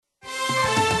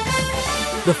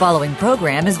The following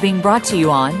program is being brought to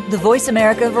you on the Voice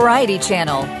America Variety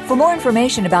Channel. For more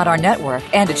information about our network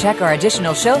and to check our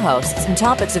additional show hosts and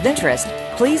topics of interest,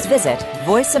 please visit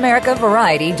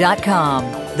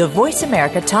voiceamericavariety.com. The Voice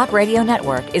America Talk Radio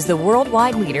Network is the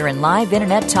worldwide leader in live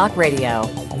Internet talk radio.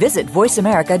 Visit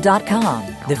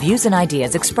voiceamerica.com. The views and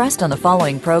ideas expressed on the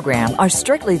following program are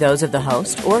strictly those of the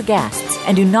host or guests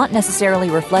and do not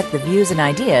necessarily reflect the views and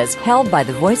ideas held by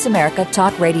the Voice America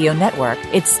Talk Radio Network,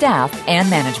 its staff, and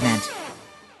management.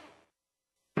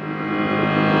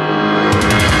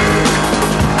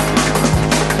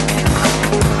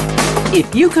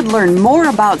 If you could learn more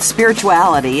about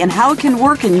spirituality and how it can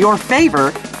work in your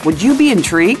favor, would you be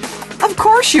intrigued? Of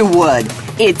course you would.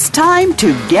 It's time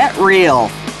to get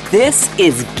real. This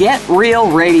is Get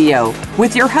Real Radio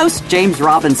with your host, James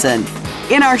Robinson.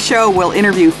 In our show, we'll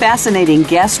interview fascinating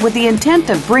guests with the intent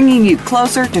of bringing you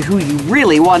closer to who you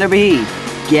really want to be.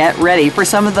 Get ready for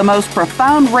some of the most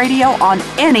profound radio on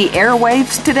any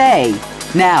airwaves today.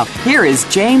 Now, here is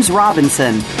James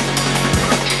Robinson.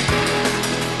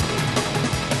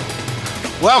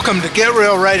 Welcome to Get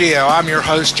Real Radio. I'm your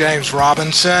host, James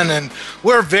Robinson, and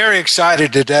we're very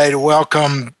excited today to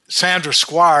welcome Sandra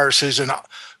Squires, who's a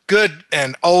good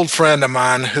and old friend of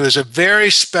mine, who is a very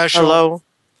special... Hello.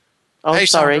 Oh, hey,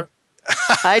 sorry. Sandra.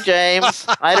 Hi, James.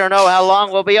 I don't know how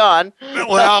long we'll be on.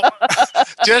 Well,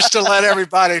 just to let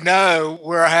everybody know,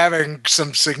 we're having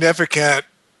some significant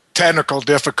technical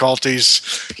difficulties.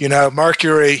 You know,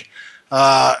 Mercury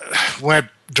went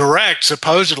direct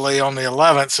supposedly on the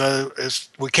 11th, so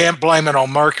we can't blame it on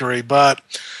Mercury, but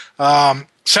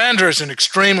Sandra is an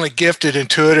extremely gifted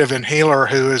intuitive and healer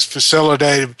who has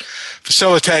facilitated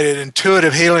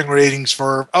intuitive healing readings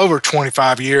for over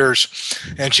 25 years,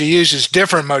 and she uses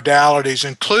different modalities,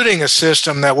 including a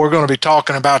system that we're going to be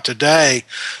talking about today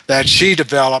that she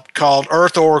developed called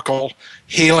Earth Oracle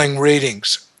Healing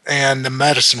Readings and the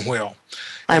Medicine Wheel.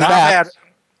 I'm back.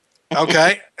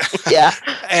 Okay. Yeah,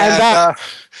 I'm back.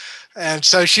 And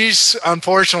so she's,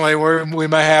 unfortunately, we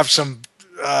may have some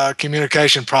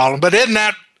communication problem, but isn't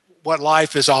that what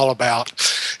life is all about,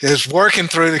 is working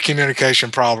through the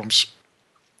communication problems.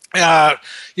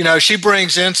 You know, she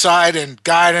brings insight and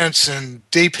guidance and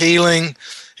deep healing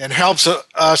and helps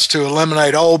us to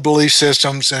eliminate old belief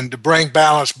systems and to bring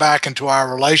balance back into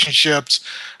our relationships,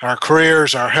 our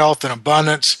careers, our health and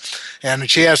abundance. And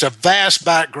she has a vast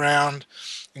background,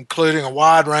 including a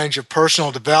wide range of personal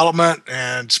development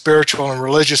and spiritual and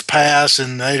religious paths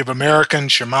in Native American,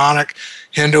 shamanic,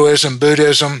 Hinduism,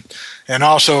 Buddhism, and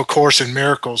also A Course in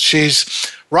Miracles.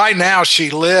 Right now she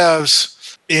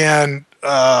lives in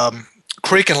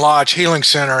Creek and Lodge Healing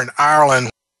Center in Ireland.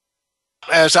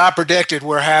 As I predicted,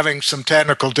 we're having some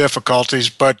technical difficulties,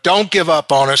 but don't give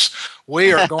up on us.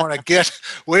 We are going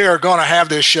to have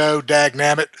this show,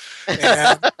 dagnabbit.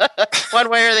 And one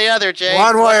way or the other, James.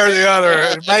 One way or the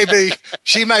other.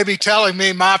 She may be telling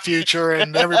me my future,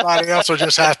 and everybody else will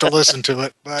just have to listen to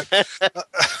it. But,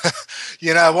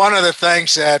 you know, one of the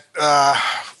things that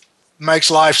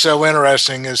makes life so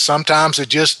interesting is sometimes it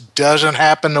just doesn't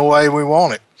happen the way we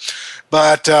want it.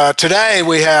 But today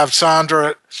we have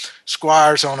Sandra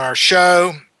Squires on our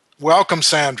show. Welcome,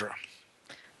 Sandra.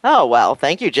 Oh, well,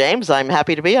 thank you, James. I'm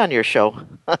happy to be on your show.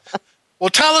 Well,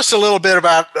 tell us a little bit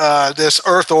about this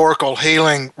Earth Oracle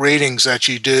healing readings that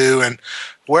you do, and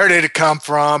where did it come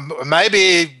from?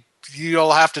 Maybe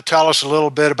you'll have to tell us a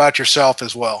little bit about yourself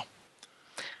as well.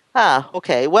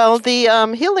 Okay. Well, the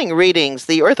healing readings,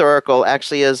 the Earth Oracle,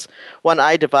 actually is one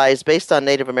I devised based on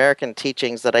Native American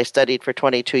teachings that I studied for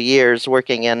 22 years,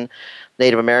 working in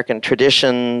Native American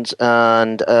traditions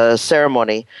and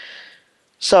ceremony.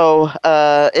 So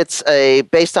it's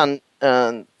based on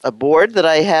a board that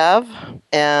I have,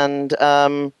 and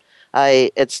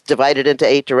it's divided into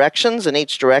 8 directions, and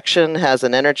each direction has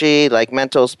an energy like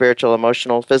mental, spiritual,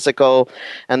 emotional, physical,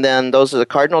 and then those are the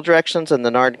cardinal directions, and the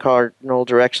non-cardinal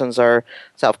directions are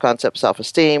self-concept,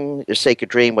 self-esteem, your sacred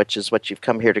dream, which is what you've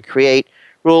come here to create,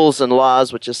 rules and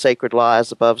laws, which is sacred law,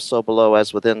 as above, so below,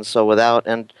 as within, so without,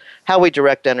 and how we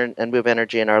direct and move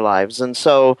energy in our lives. And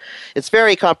so it's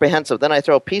very comprehensive. Then I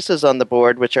throw pieces on the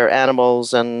board, which are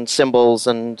animals and symbols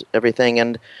and everything,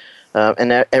 and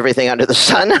everything under the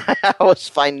sun. I always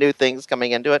find new things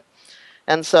coming into it.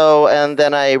 And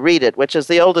then I read it, which is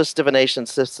the oldest divination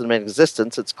system in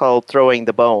existence. It's called throwing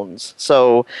the bones.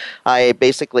 So I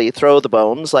basically throw the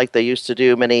bones like they used to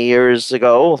do many years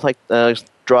ago, like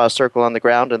draw a circle on the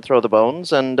ground and throw the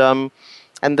bones, and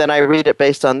then I read it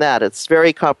based on that. It's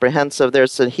very comprehensive.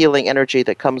 There's a healing energy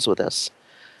that comes with this.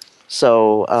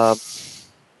 So,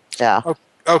 yeah.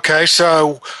 Okay,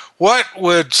 so what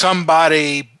would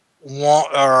somebody want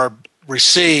or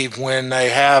receive when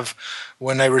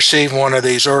they receive one of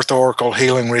these Earth Oracle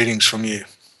healing readings from you?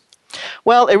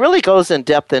 Well, it really goes in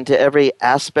depth into every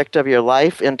aspect of your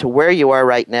life, into where you are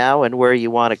right now and where you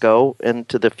want to go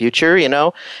into the future,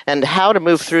 and how to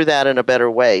move through that in a better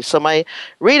way. So my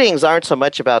readings aren't so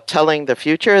much about telling the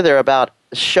future, they're about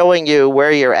showing you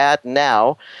where you're at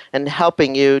now and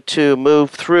helping you to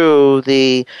move through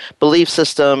the belief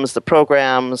systems, the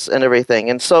programs, and everything.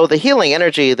 And so the healing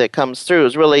energy that comes through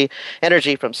is really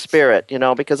energy from spirit,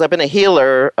 because I've been a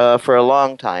healer for a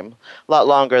long time, a lot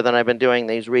longer than I've been doing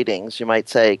these readings, you might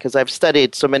say, because I've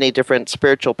studied so many different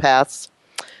spiritual paths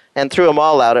and threw them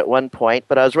all out at one point.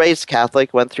 But I was raised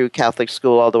Catholic, went through Catholic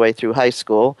school all the way through high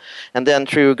school, and then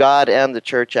threw God and the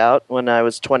church out when I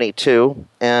was 22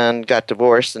 and got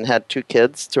divorced and had 2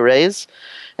 kids to raise.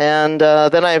 And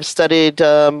then I've studied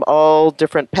all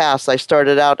different paths. I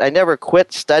started out, I never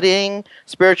quit studying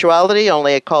spirituality,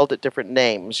 only I called it different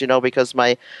names, because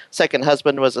my second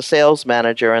husband was a sales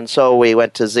manager, and so we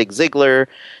went to Zig Ziglar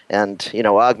and,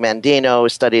 Og Mandino,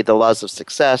 studied the laws of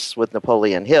success with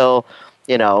Napoleon Hill,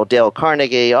 Dale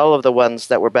Carnegie, all of the ones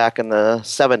that were back in the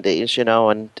 70s,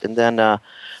 and then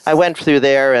I went through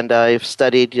there and I've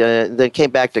studied, then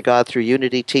came back to God through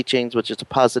Unity Teachings, which is a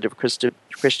positive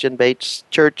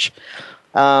Christian-based church,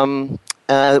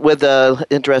 with,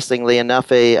 interestingly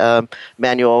enough, a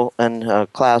manual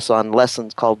and class on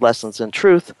lessons called Lessons in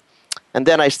Truth. And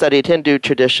then I studied Hindu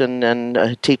tradition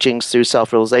and teachings through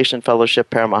Self-Realization Fellowship,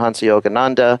 Paramahansa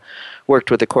Yogananda,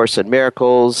 worked with the Course in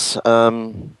Miracles.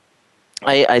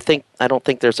 I don't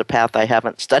think there's a path I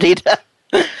haven't studied,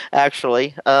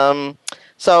 actually.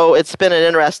 So it's been an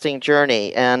interesting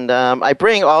journey, and I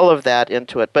bring all of that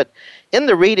into it. But in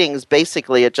the readings,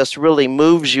 basically, it just really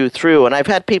moves you through. And I've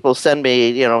had people send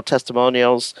me,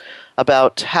 testimonials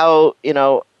about how,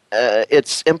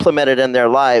 it's implemented in their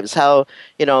lives, how,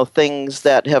 things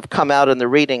that have come out in the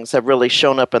readings have really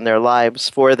shown up in their lives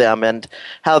for them, and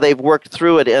how they've worked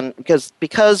through it. And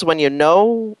because when you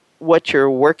know what you're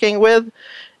working with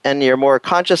and you're more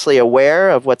consciously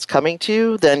aware of what's coming to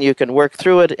you, then you can work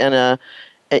through it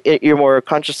you're more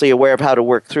consciously aware of how to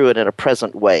work through it in a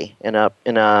present way, in a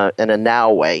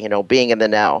now way, being in the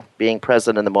now, being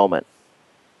present in the moment.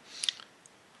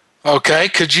 Okay,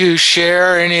 could you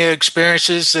share any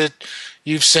experiences that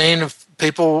you've seen of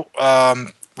people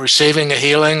receiving a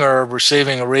healing or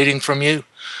receiving a reading from you,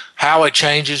 how it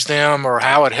changes them or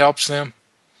how it helps them?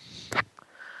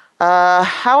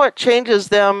 How it changes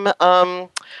them,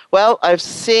 well, I've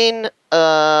seen,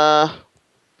 I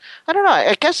don't know,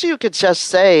 I guess you could just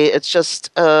say it's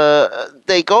just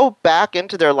they go back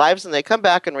into their lives and they come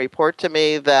back and report to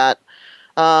me that,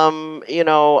 I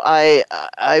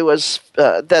was,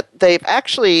 that they've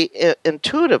actually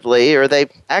intuitively or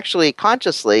they've actually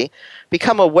consciously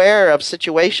become aware of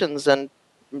situations and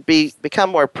become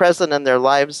more present in their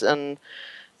lives. And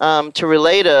to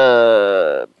relate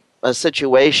a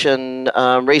situation.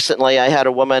 Recently, I had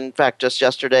a woman, in fact, just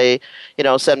yesterday,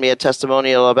 send me a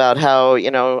testimonial about how,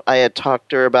 I had talked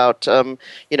to her about,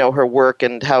 her work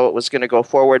and how it was going to go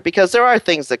forward. Because there are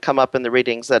things that come up in the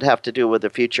readings that have to do with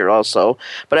the future also.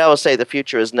 But I always say the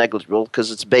future is negligible because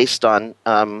it's based on,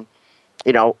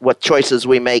 what choices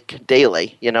we make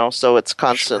daily, so it's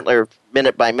constant or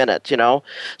minute by minute,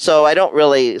 So I don't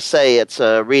really say it's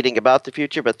a reading about the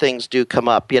future, but things do come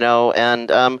up, and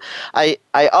I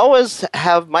always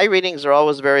have, my readings are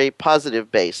always very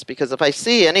positive based, because if I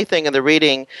see anything in the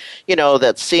reading,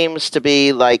 that seems to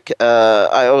be like,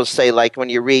 I always say, like when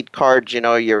you read cards,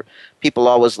 people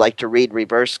always like to read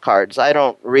reverse cards. I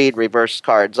don't read reverse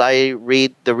cards. I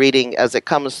read the reading as it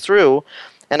comes through.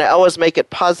 And I always make it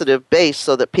positive based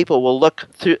so that people will look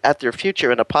at their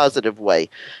future in a positive way,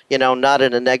 not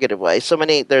in a negative way.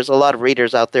 There's a lot of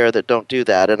readers out there that don't do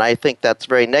that. And I think that's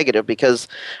very negative because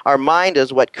our mind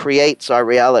is what creates our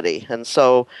reality. And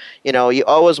so, you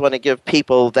always want to give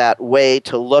people that way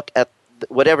to look at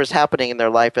whatever's happening in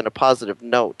their life in a positive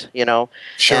note,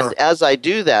 Sure. And as I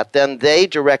do that, then they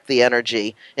direct the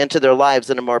energy into their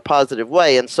lives in a more positive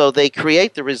way. And so they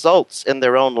create the results in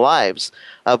their own lives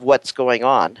of what's going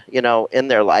on, in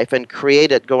their life and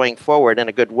create it going forward in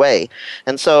a good way.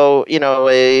 And so,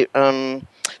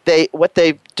 what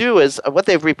they do is, what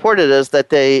they've reported is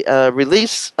that they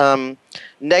release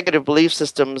negative belief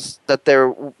systems that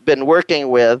they've been working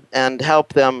with and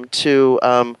help them to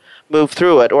move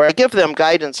through it. Or I give them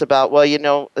guidance about, well,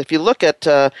 if you look at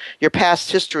your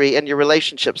past history and your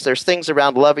relationships, there's things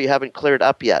around love you haven't cleared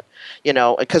up yet.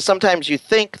 Because sometimes you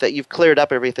think that you've cleared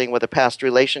up everything with a past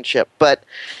relationship, but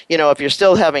if you're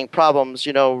still having problems,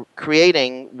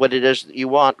 creating what it is that you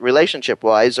want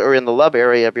relationship-wise or in the love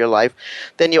area of your life,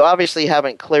 then you obviously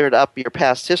haven't cleared up your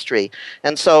past history.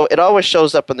 And so it always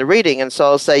shows up in the reading. And so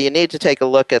I'll say, you need to take a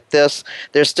look at this.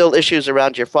 There's still issues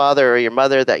around your father or your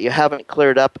mother that you haven't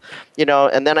cleared up,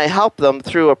 and then I help them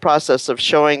through a process of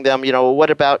showing them, what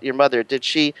about your mother? Did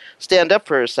she stand up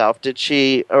for herself? Did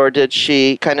she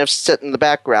kind of sit in the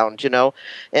background,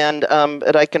 And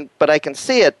but I can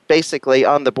see it basically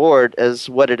on the board as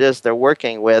what it is they're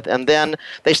working with. And then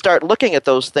they start looking at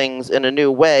those things in a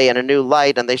new way, in a new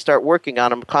light, and they start working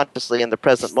on them consciously in the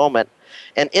present moment.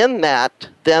 And in that,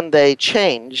 then they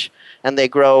change and they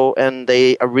grow and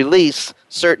they release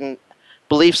certain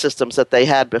belief systems that they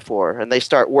had before, and they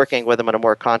start working with them in a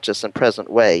more conscious and present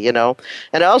way, And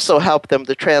I also help them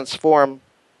to transform,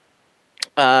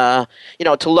 to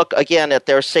look again at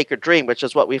their sacred dream, which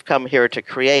is what we've come here to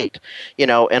create, in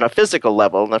a physical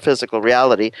level, in a physical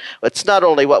reality. It's not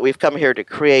only what we've come here to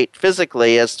create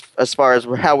physically as far as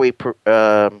how we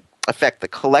affect the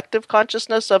collective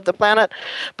consciousness of the planet,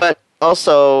 but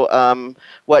also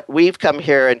what we've come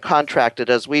here and contracted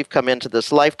as we've come into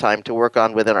this lifetime to work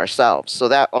on within ourselves. So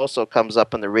that also comes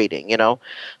up in the reading,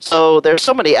 So there's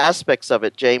so many aspects of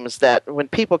it, James, that when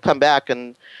people come back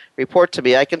and report to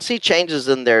me, I can see changes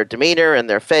in their demeanor and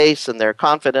their face and their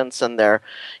confidence and their,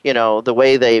 the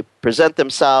way they present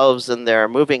themselves and they're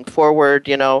moving forward,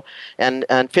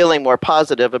 and feeling more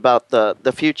positive about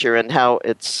the future and how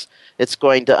it's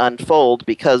going to unfold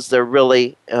because they're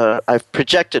really, I've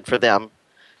projected for them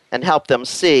and helped them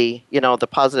see, the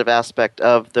positive aspect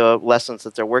of the lessons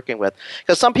that they're working with.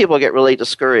 Because some people get really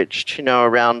discouraged,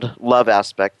 around love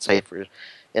aspects, say, for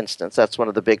instance. That's one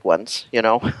of the big ones,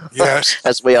 Yes.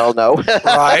 as we all know.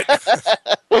 Right.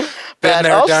 Been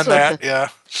there, also, done that, yeah.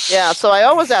 Yeah, so I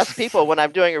always ask people when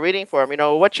I'm doing a reading for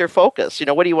them, what's your focus?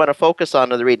 What do you want to focus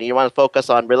on in the reading? You want to focus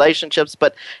on relationships,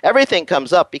 but everything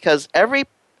comes up because every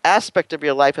aspect of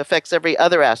your life affects every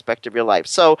other aspect of your life.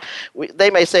 So they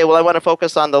may say, well, I want to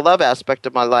focus on the love aspect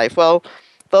of my life. Well,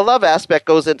 the love aspect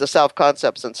goes into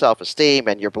self-concepts and self-esteem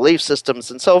and your belief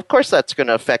systems. And so, of course, that's going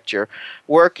to affect your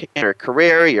work, your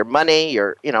career, your money,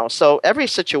 so every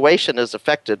situation is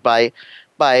affected by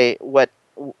what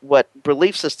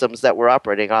belief systems that we're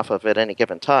operating off of at any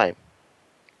given time.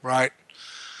 Right.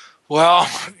 Well,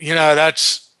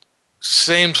 that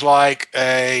seems like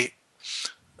a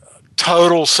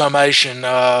total summation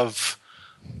of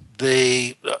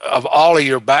all of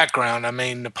your background. I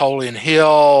mean, Napoleon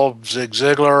Hill, Zig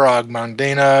Ziglar, Og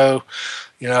Mandino,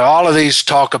 all of these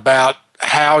talk about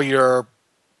how your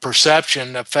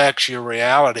perception affects your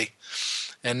reality.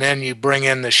 And then you bring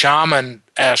in the shaman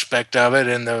aspect of it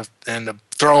and the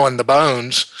throwing the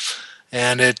bones.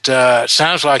 And it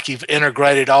sounds like you've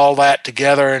integrated all that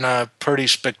together in a pretty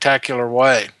spectacular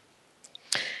way.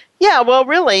 Yeah, well,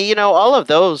 really, all of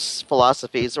those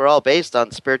philosophies are all based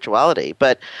on spirituality.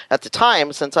 But at the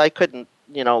time, since I couldn't,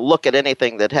 look at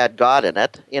anything that had God in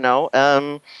it,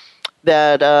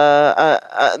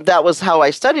 that was how I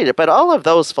studied it. But all of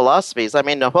those philosophies, I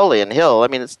mean, Napoleon Hill, I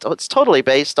mean, it's totally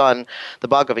based on the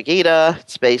Bhagavad Gita.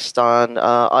 It's based on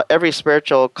every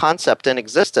spiritual concept in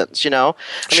existence, I mean,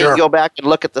 you go back and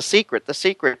look at The Secret. The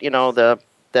Secret,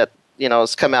 that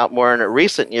has come out more in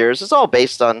recent years. It's all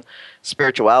based on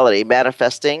spirituality,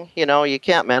 manifesting. You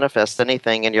can't manifest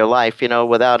anything in your life,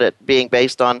 without it being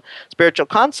based on spiritual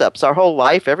concepts. Our whole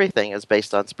life, everything is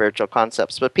based on spiritual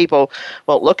concepts, but people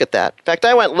won't look at that. In fact,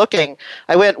 I went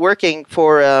working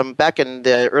for, back in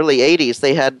the early 80s,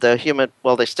 they had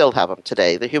they still have them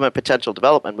today, the Human Potential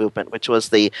Development Movement, which was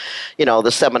the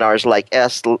seminars like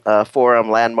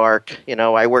Forum, Landmark.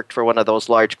 I worked for one of those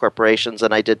large corporations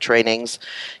and I did trainings,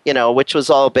 which was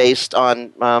all based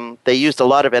on, they used a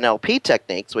lot of NLP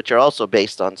techniques, which are also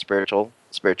based on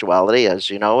spirituality, as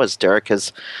you know, as Derek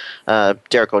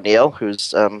O'Neill,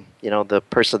 who's the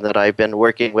person that I've been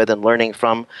working with and learning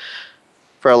from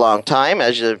for a long time,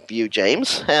 as you,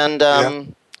 James, and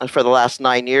for the last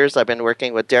 9 years I've been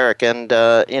working with Derek, and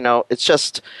it's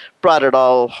just brought it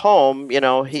all home.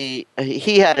 He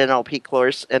had an NLP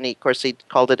course, and he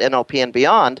called it NLP and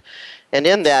Beyond, and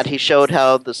in that he showed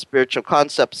how the spiritual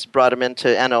concepts brought him into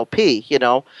NLP.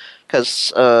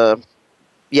 Because,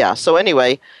 so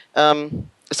anyway,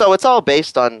 so it's all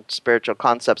based on spiritual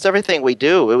concepts. Everything we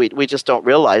do, we just don't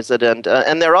realize it, and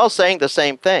they're all saying the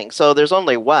same thing. So there's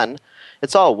only one.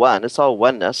 It's all one. It's all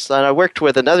oneness. And I worked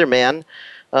with another man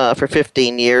for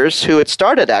 15 years, who had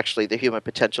started actually the Human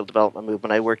Potential Development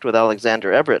Movement. I worked with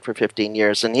Alexander Everett for 15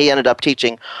 years, and he ended up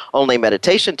teaching only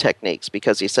meditation techniques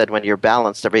because he said when you're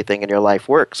balanced, everything in your life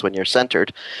works when you're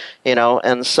centered,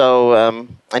 And so,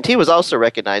 and he was also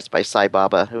recognized by Sai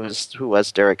Baba, who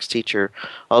was Derek's teacher,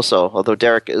 also. Although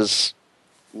Derek is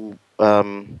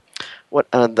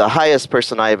the highest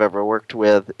person I've ever worked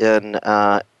with in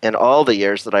all the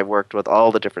years that I've worked with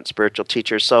all the different spiritual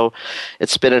teachers. So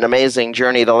it's been an amazing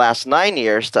journey the last 9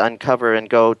 years to uncover and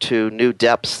go to new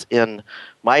depths in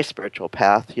my spiritual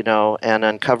path, and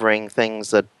uncovering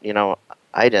things that,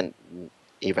 I didn't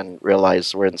even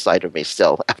realize were inside of me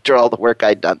still after all the work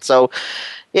I'd done. So,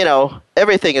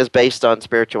 everything is based on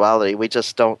spirituality. We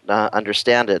just don't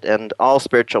understand it. And all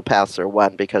spiritual paths are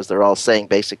one because they're all saying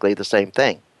basically the same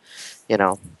thing.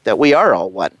 That we are all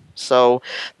one. So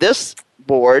this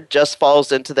board just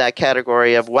falls into that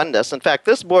category of oneness. In fact,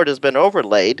 this board has been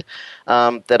overlaid,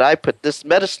 that I put this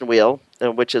medicine wheel,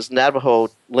 which is Navajo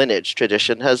lineage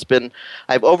tradition,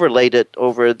 I've overlaid it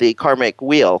over the karmic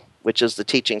wheel, which is the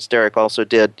teachings Derek also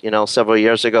did, several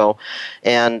years ago.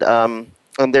 And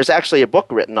there's actually a book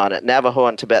written on it, Navajo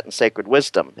and Tibetan Sacred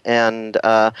Wisdom. And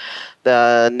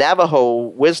the Navajo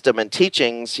wisdom and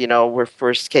teachings,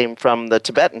 first came from the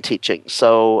Tibetan teachings.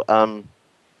 So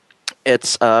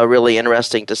it's really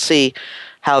interesting to see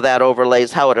how that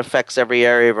overlays, how it affects every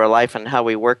area of our life, and how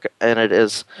we work. And it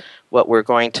is what we're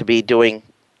going to be doing,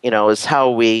 is how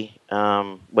we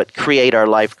would create our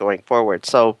life going forward.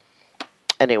 So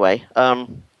anyway,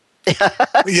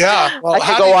 yeah, well, I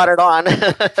could go on and on.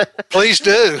 Please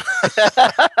do.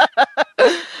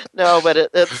 No, but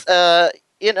it's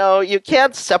you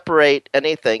can't separate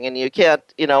anything, and you can't,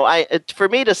 for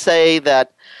me to say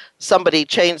that somebody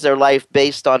changed their life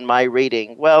based on my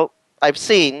reading, well, I've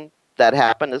seen that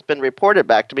happen. It's been reported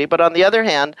back to me. But on the other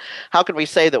hand, how can we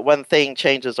say that one thing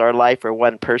changes our life or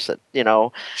one person?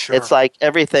 Sure. It's like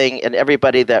everything and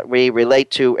everybody that we relate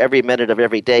to every minute of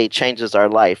every day changes our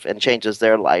life and changes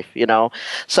their life,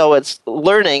 So it's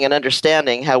learning and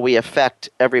understanding how we affect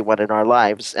everyone in our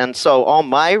lives. And so all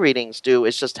my readings do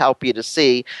is just help you to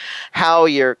see how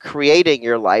you're creating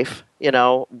your life,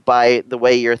 by the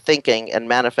way you're thinking and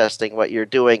manifesting what you're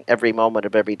doing every moment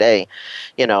of every day,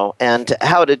 and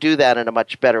how to do that in a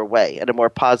much better way, in a more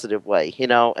positive way,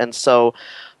 And so,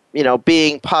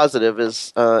 being positive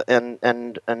is,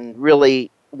 and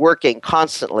really working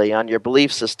constantly on your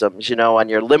belief systems, on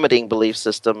your limiting belief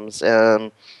systems,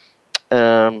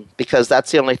 because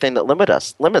that's the only thing that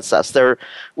limits us.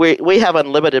 We have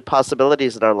unlimited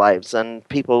possibilities in our lives, and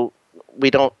people, we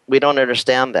don't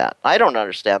understand that. I don't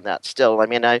understand that still. I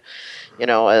mean,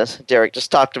 as Derek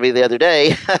just talked to me the other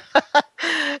day.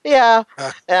 Yeah,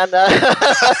 and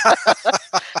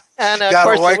and of got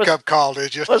course a wake-up call,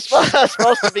 did you? It was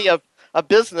supposed to be a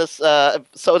business,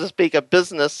 so to speak, a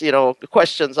business,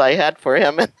 questions I had for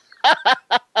him. And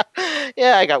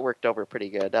yeah, I got worked over pretty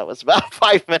good. That was about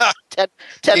 5 minutes,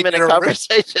 10-minute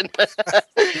conversation,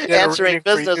 answering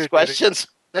business questions.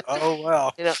 Oh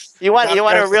well. You want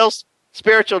a real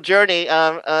spiritual journey,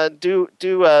 do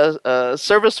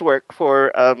service work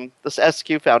for this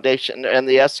SQ Foundation and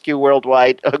the SQ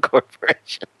Worldwide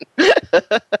Corporation.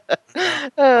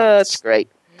 It's great.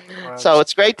 So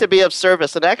it's great to be of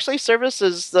service. And actually, service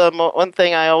is the one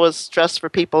thing I always stress for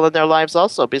people in their lives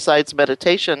also. Besides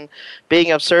meditation,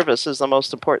 being of service is the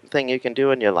most important thing you can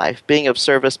do in your life. Being of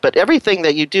service. But everything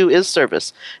that you do is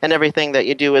service. And everything that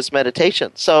you do is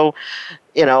meditation. So,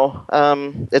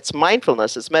 it's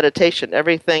mindfulness. It's meditation.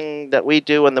 Everything that we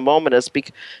do in the moment is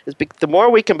the more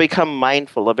we can become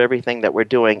mindful of everything that we're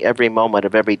doing every moment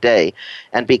of every day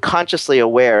and be consciously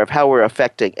aware of how we're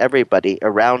affecting everybody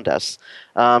around us,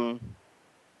 then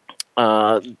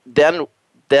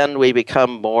we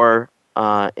become more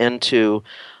into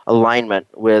alignment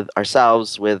with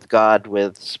ourselves, with God,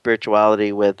 with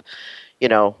spirituality, with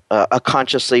a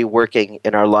consciously working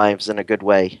in our lives in a good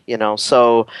way.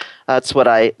 So that's what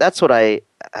I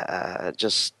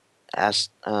just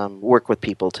work with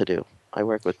people to do. I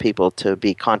work with people to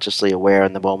be consciously aware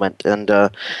in the moment and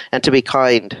to be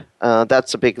kind.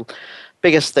 That's the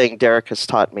biggest thing Derek has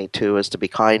taught me too, is to be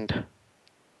kind.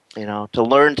 To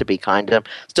learn to be kind. I'm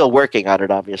still working on it,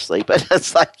 obviously, but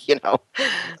it's like,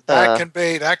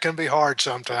 that can be hard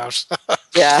sometimes.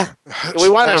 Yeah, we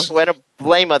want to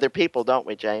blame other people, don't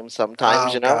we, James?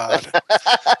 Sometimes, God.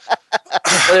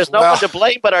 Well, there's no one to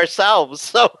blame but ourselves.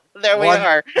 So there we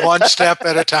are. One step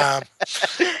at a time.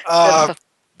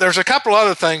 There's a couple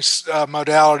other things,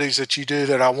 modalities that you do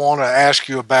that I want to ask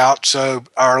you about so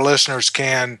our listeners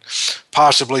can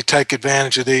possibly take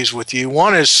advantage of these with you.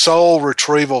 One is soul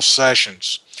retrieval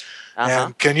sessions.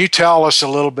 And can you tell us a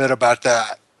little bit about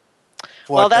that?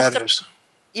 Well, That is?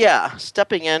 Yeah,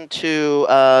 stepping into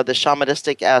the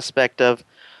shamanistic aspect of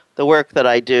the work that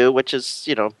I do, which is,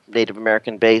 Native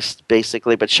American based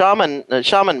basically, but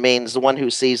shaman means the one who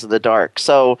sees the dark.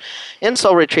 So in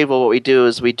Soul Retrieval, what we do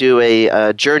is we do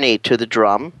a journey to the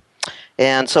drum.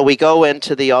 And so we go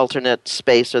into the alternate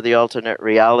space or the alternate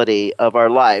reality of our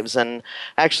lives. And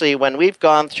actually, when we've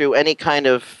gone through any kind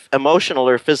of emotional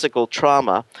or physical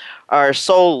trauma, our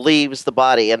soul leaves the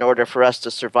body in order for us to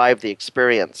survive the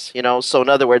experience. So in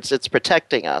other words, it's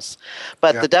protecting us.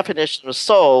 But the definition of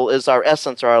soul is our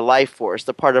essence or our life force,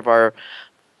 the part of our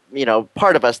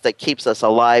part of us that keeps us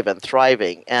alive and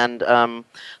thriving. And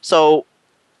so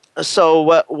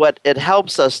what it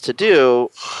helps us to do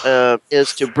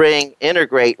is to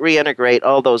reintegrate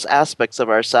all those aspects of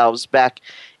ourselves back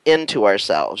into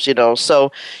ourselves.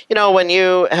 So when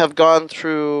you have gone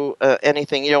through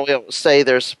anything, we'll say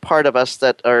there's part of us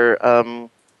that are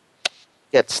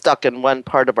get stuck in one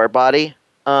part of our body.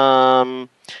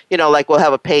 Like we'll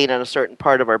have a pain in a certain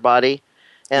part of our body,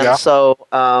 and so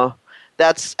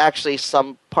that's actually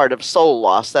some part of soul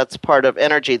loss. That's part of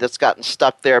energy that's gotten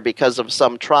stuck there because of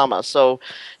some trauma. So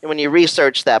when you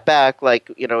research that back, like,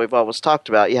 we've always talked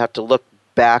about, you have to look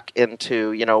back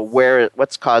into,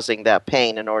 what's causing that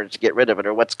pain in order to get rid of it,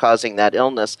 or what's causing that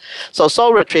illness. So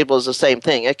soul retrieval is the same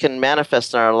thing. It can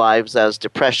manifest in our lives as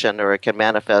depression, or it can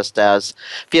manifest as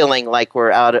feeling like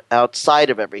we're outside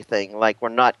of everything, like we're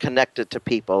not connected to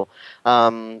people,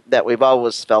 that we've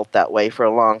always felt that way for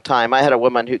a long time. I had a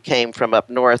woman who came from up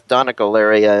north, Donegal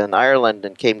area in Ireland,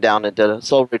 and came down and did a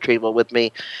soul retrieval with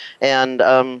me,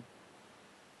 and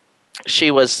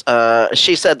she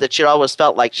said that she always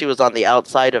felt like she was on the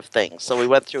outside of things. So we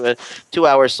went through a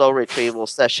 2-hour soul retrieval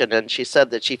session, and she said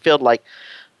that she felt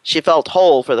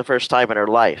whole for the first time in her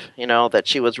life, that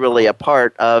she was really a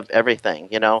part of everything,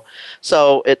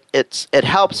 So it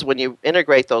helps when you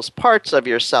integrate those parts of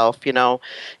yourself,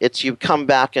 you come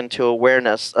back into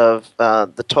awareness of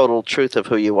the total truth of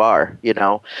who you are,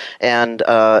 and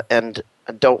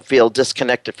don't feel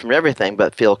disconnected from everything,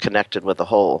 but feel connected with the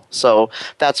whole. So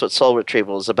that's what soul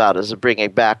retrieval is about, is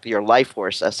bringing back your life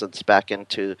force essence back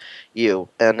into you.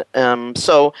 And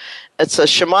so it's a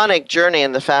shamanic journey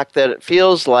in the fact that it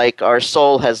feels like our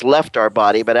soul has left our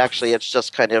body, but actually it's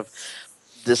just kind of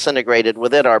disintegrated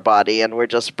within our body, and we're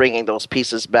just bringing those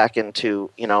pieces back into,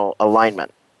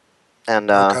 alignment. And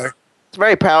it's a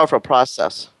very powerful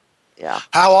process. Yeah.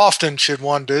 How often should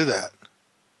one do that?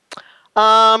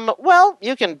 Well,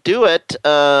 you can do it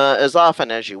as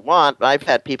often as you want. I've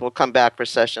had people come back for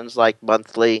sessions like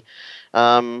monthly,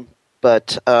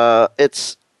 but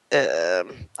it's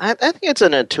I think it's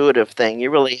an intuitive thing. You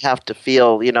really have to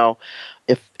feel,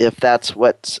 if that's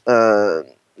what's the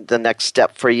next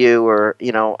step for you, or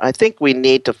I think we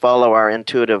need to follow our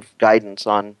intuitive guidance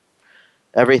on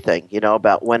everything,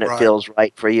 about when it feels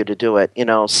right for you to do it,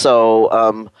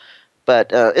 So,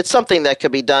 but it's something that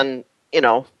could be done,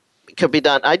 could be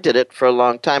done. I did it for a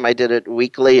long time. I did it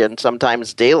weekly and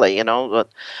sometimes daily, but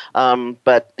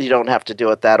you don't have to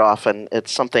do it that often. It's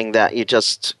something that you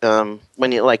just,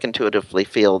 when you intuitively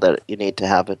feel that you need to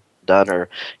have it done, or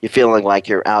you're feeling like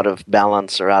you're out of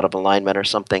balance or out of alignment or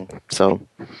something. So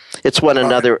it's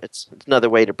it's another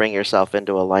way to bring yourself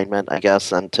into alignment, I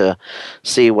guess, and to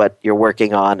see what you're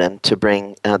working on, and to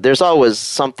bring, there's always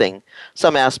some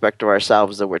aspect of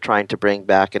ourselves that we're trying to bring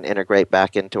back and integrate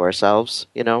back into ourselves,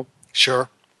 Sure.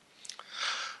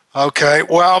 Okay.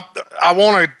 Well, I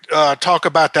want to talk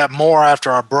about that more after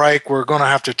our break. We're going to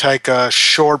have to take a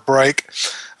short break,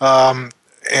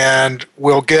 and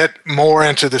we'll get more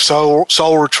into the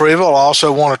soul retrieval. I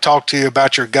also want to talk to you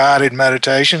about your guided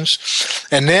meditations.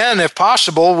 And then, if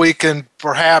possible, we can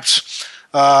perhaps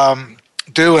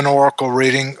do an oracle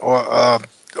reading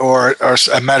or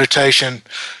a meditation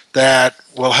that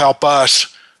will help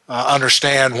us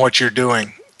understand what you're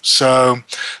doing. So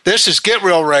this is Get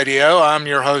Real Radio. I'm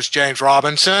your host, James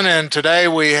Robinson, and today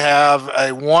we have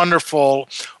a wonderful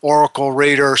oracle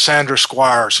reader, Sandra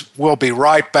Squires. We'll be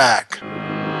right back.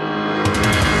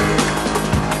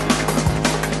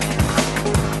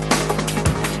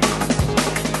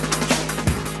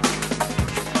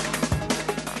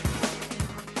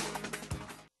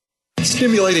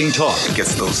 Stimulating talk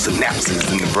gets those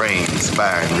synapses in the brain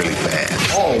firing really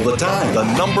fast. All the time. The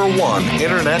 #1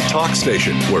 internet talk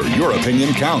station where your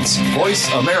opinion counts.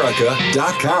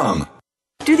 VoiceAmerica.com.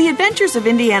 Do the adventures of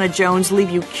Indiana Jones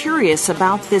leave you curious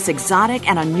about this exotic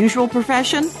and unusual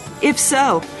profession? If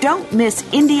so, don't miss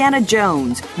Indiana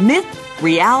Jones, Myth,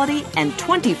 Reality, and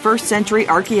 21st Century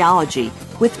Archaeology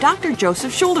with Dr.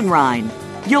 Joseph Schuldenrein.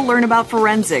 You'll learn about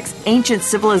forensics, ancient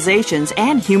civilizations,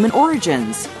 and human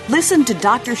origins. Listen to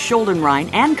Dr.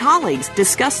 Schuldenrein and colleagues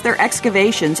discuss their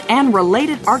excavations and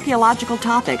related archaeological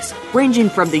topics, ranging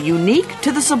from the unique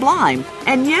to the sublime,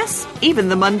 and yes, even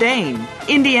the mundane.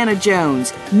 Indiana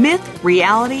Jones, Myth,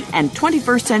 Reality, and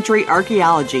 21st Century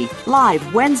Archaeology,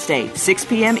 live Wednesday, 6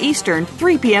 p.m. Eastern,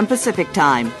 3 p.m. Pacific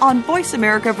Time on Voice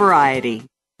America Variety.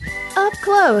 Up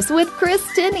Close with Chris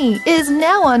Tinney is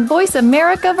now on Voice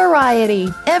America Variety.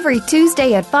 Every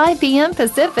Tuesday at 5 p.m.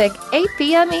 Pacific, 8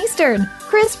 p.m. Eastern.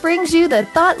 Chris brings you the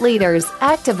thought leaders,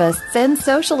 activists, and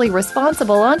socially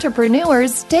responsible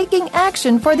entrepreneurs taking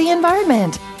action for the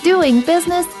environment, doing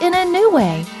business in a new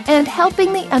way, and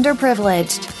helping the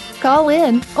underprivileged. Call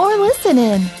in or listen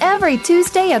in every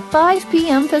Tuesday at 5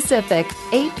 p.m. Pacific,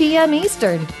 8 p.m.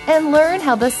 Eastern, and learn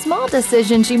how the small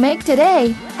decisions you make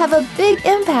today have a big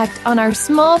impact on our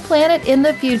small planet in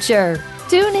the future.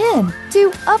 Tune in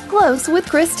to Up Close with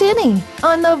Chris Tinney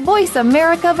on the Voice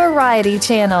America Variety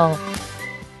Channel.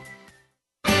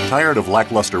 Tired of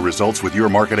lackluster results with your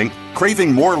marketing?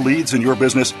 Craving more leads in your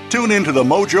business? Tune in to the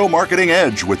Mojo Marketing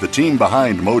Edge with the team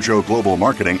behind Mojo Global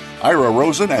Marketing, Ira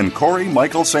Rosen and Corey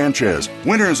Michael Sanchez.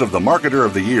 Winners of the Marketer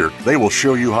of the Year, they will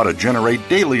show you how to generate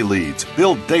daily leads,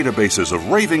 build databases of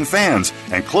raving fans,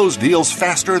 and close deals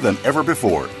faster than ever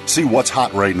before. See what's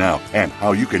hot right now and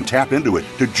how you can tap into it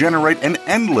to generate an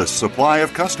endless supply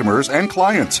of customers and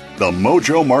clients. The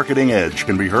Mojo Marketing Edge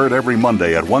can be heard every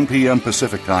Monday at 1 p.m.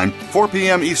 Pacific Time, 4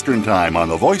 p.m. Eastern Time on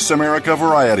the Voice America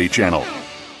Variety Channel.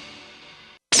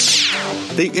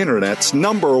 The Internet's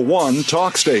number one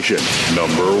talk station.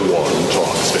 Number one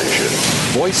talk station.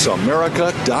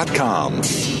 VoiceAmerica.com.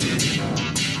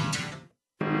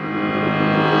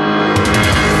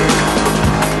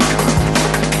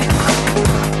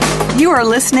 You are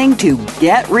listening to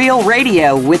Get Real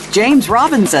Radio with James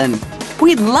Robinson.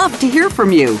 We'd love to hear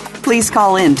from you. Please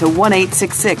call in to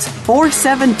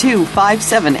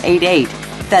 1-866-472-5788.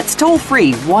 That's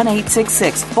toll-free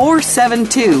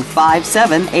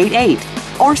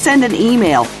 1-866-472-5788. Or send an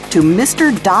email to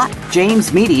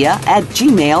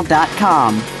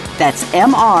mr.jamesmedia@gmail.com. That's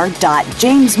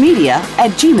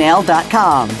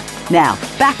mr.jamesmedia@gmail.com. Now,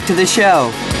 back to the show.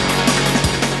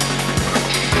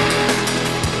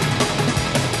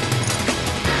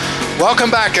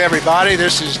 Welcome back, everybody.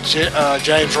 This is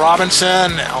James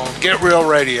Robinson on Get Real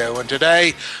Radio. And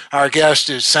today, our guest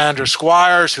is Sandra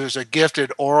Squires, who's a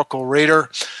gifted oracle reader.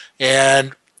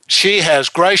 And she has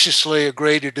graciously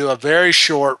agreed to do a very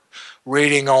short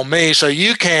reading on me so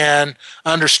you can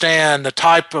understand the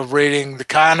type of reading, the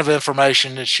kind of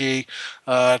information that she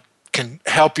can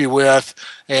help you with.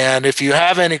 And if you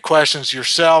have any questions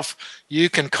yourself, you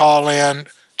can call in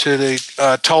to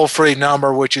the toll-free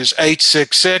number, which is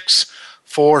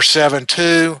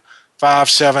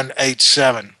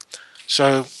 866-472-5787.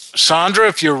 So, Sandra,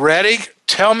 if you're ready,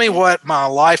 tell me what my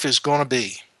life is going to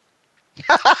be.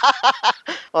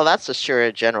 Well, that's a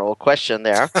sure general question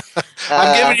there.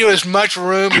 I'm giving you as much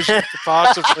room as you could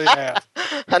possibly have.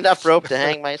 Enough rope to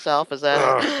hang myself, is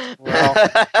that Well.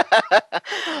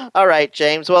 All right,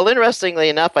 James. Well, interestingly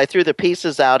enough, I threw the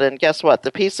pieces out, and guess what?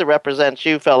 The piece that represents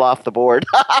you fell off the board.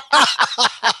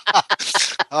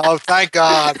 Oh, thank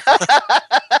God.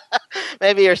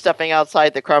 Maybe you're stepping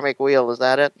outside the karmic wheel, is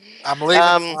that it? I'm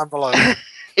leaving the envelope.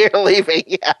 You're leaving,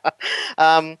 yeah.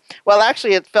 Well,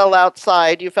 actually, it fell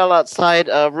outside. You fell outside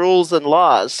rules and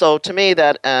laws. So to me,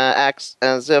 that acts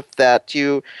as if that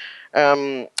you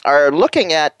are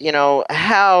looking at,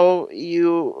 how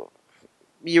you're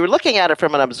looking at it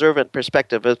from an observant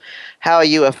perspective of how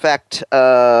you affect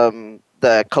the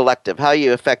collective, how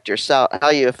you affect yourself, how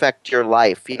you affect your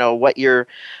life.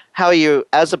 How you,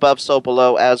 as above, so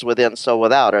below, as within, so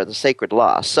without, are the sacred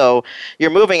laws. So you're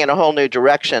moving in a whole new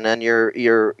direction, and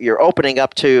you're opening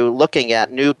up to looking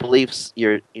at new beliefs,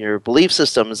 your belief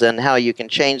systems, and how you can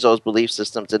change those belief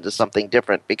systems into something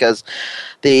different. Because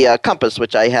the compass,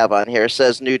 which I have on here,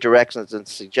 says new directions and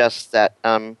suggests that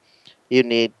you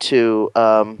need to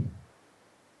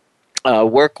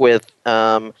work with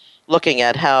looking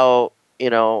at how.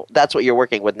 That's what you're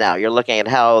working with now. You're looking at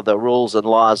how the rules and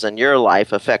laws in your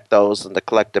life affect those in the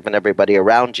collective and everybody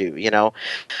around you,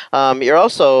 You're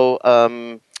also,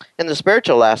 in the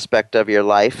spiritual aspect of your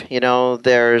life,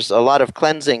 there's a lot of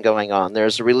cleansing going on.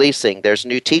 There's releasing. There's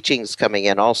new teachings coming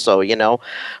in also,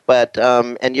 But,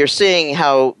 and you're seeing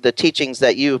how the teachings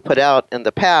that you put out in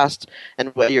the past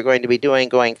and what you're going to be doing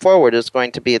going forward is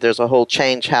going to be, there's a whole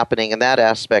change happening in that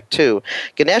aspect too.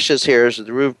 Ganesh is here as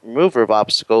the remover of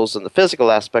obstacles in the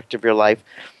physical aspect of your life.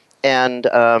 and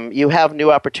you have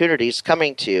new opportunities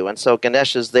coming to you. And so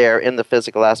Ganesh is there in the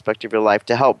physical aspect of your life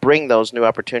to help bring those new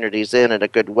opportunities in a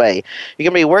good way. You're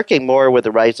going to be working more with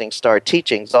the Rising Star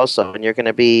teachings also, and you're going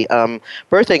to be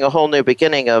birthing a whole new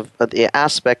beginning of the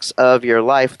aspects of your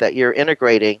life that you're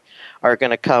integrating are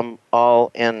going to come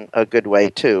all in a good way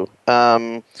too.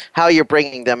 How you're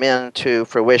bringing them into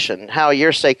fruition, how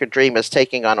your sacred dream is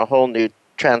taking on a whole new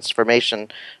transformation,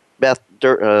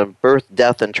 birth,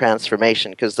 death, and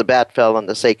transformation, because the bat fell in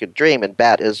the sacred dream, and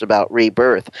bat is about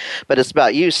rebirth. But it's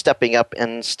about you stepping up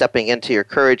and stepping into your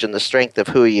courage and the strength of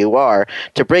who you are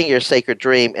to bring your sacred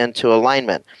dream into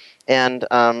alignment. And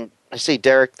I see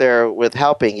Derek there with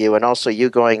helping you, and also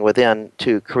you going within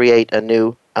to create a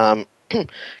new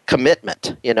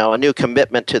commitment, a new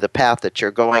commitment to the path that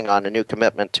you're going on, a new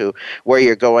commitment to where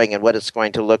you're going and what it's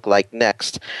going to look like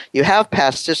next. You have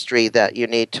past history that you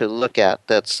need to look at.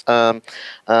 That's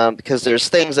because there's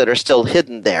things that are still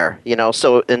hidden there,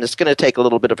 So, and it's going to take a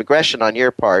little bit of aggression on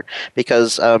your part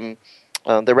because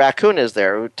the raccoon is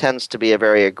there, who tends to be a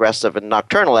very aggressive and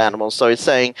nocturnal animal. So he's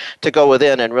saying to go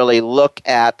within and really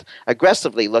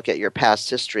aggressively look at your past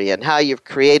history and how you've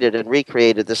created and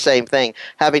recreated the same thing,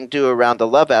 having to do around the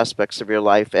love aspects of your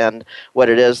life and what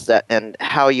it is that, and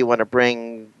how you want to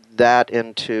bring that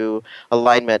into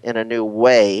alignment in a new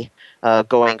way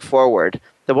going forward.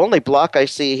 The only block I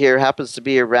see here happens to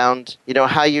be around,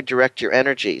 how you direct your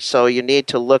energy. So you need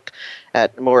to look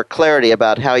at more clarity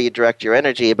about how you direct your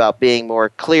energy, about being more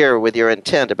clear with your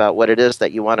intent about what it is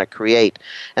that you want to create.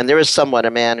 And there is someone,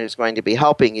 a man, who's going to be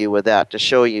helping you with that, to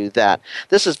show you that.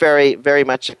 This is very, very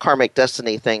much a karmic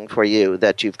destiny thing for you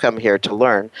that you've come here to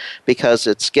learn, because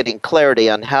it's getting clarity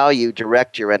on how you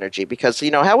direct your energy. Because,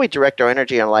 how we direct our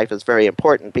energy in life is very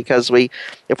important, because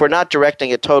if we're not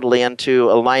directing it totally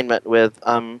into alignment with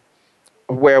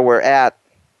where we're at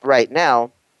right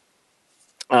now,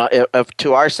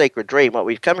 to our sacred dream, what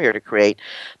we've come here to create,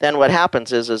 then what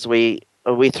happens is we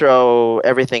throw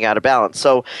everything out of balance.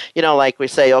 So, like we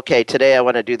say, okay, today I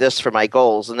want to do this for my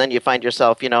goals, and then you find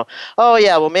yourself, oh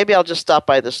yeah, well maybe I'll just stop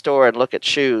by the store and look at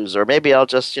shoes, or maybe I'll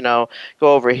just, go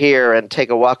over here and take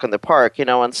a walk in the park,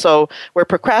 and so we're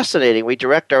procrastinating. We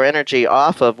direct our energy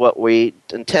off of what we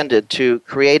intended to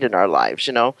create in our lives,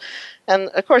 And,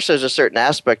 of course, there's a certain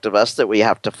aspect of us that we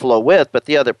have to flow with, but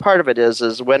the other part of it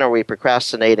is when are we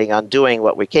procrastinating on doing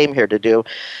what we came here to do,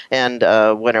 and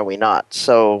when are we not?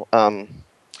 So,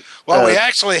 we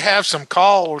actually have some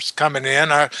calls coming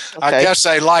in. I guess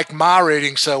they like my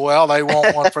reading so well, they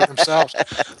want one for themselves.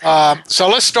 So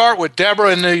let's start with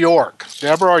Deborah in New York.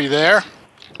 Deborah, are you there?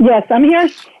 Yes, I'm here.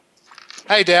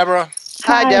 Hey, Deborah.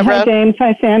 Hi, Deborah. Hi, James.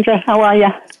 Hi, Sandra. How are you?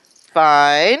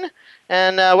 Fine.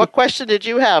 And what question did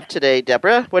you have today,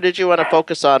 Deborah? What did you want to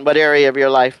focus on? What area of your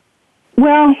life?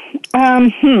 Well,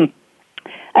 I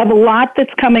have a lot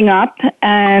that's coming up,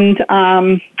 and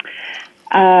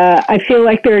I feel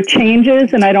like there are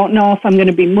changes, and I don't know if I'm going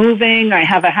to be moving. I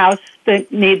have a house that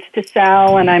needs to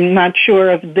sell, and I'm not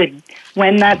sure of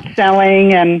when that's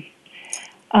selling, and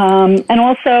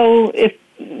also if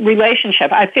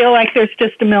relationship. I feel like there's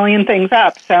just a million things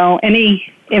up, so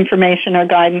any information or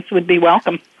guidance would be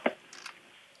welcome.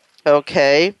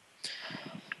 Okay.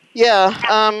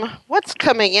 Yeah. What's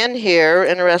coming in here,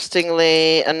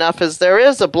 interestingly enough, is there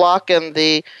is a block in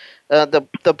the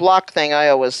block thing I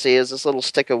always see is this little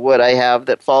stick of wood I have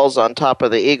that falls on top of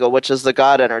the eagle, which is the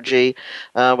God energy,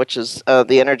 which is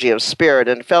the energy of spirit,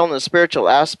 and fell in the spiritual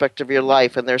aspect of your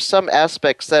life. And there's some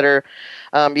aspects that are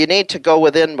you need to go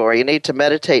within more. You need to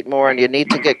meditate more, and you need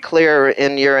to get clear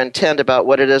in your intent about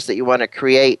what it is that you want to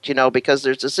create, because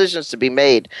there's decisions to be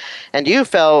made. And you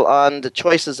fell on the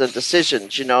choices and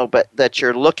decisions, but that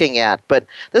you're looking at. But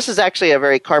this is actually a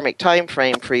very karmic time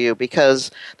frame for you,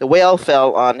 because the whale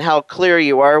fell on how clear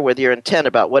you are with your intent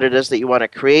about what it is that you want to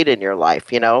create in your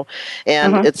life,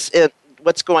 and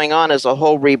what's going on is a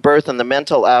whole rebirth in the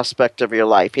mental aspect of your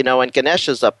life, and Ganesh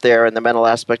is up there in the mental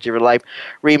aspect of your life,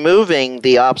 removing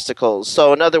the obstacles.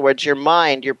 So in other words, you're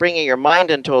bringing your mind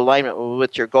into alignment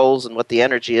with your goals and what the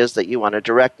energy is that you want to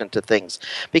direct into things,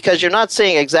 because you're not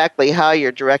seeing exactly how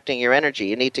you're directing your energy.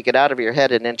 You need to get out of your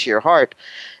head and into your heart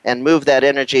and move that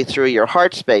energy through your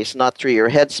heart space, not through your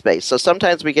head space. So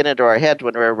sometimes we get into our head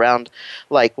when we're around,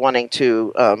 like wanting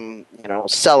to,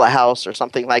 sell a house or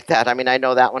something like that. I mean, I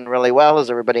know that one really well, as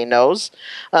everybody knows.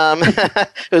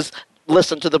 Who's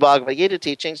listened to the Bhagavad Gita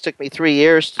teachings. Took me 3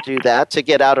 years to do that, to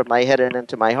get out of my head and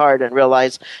into my heart and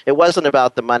realize it wasn't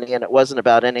about the money and it wasn't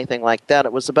about anything like that.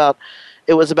 It was about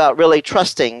really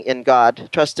trusting in God,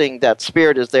 trusting that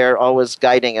Spirit is there, always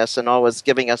guiding us and always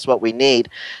giving us what we need,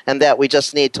 and that we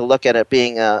just need to look at it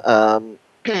being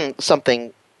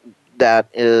something that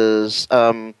is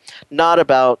not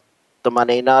about the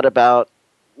money, not about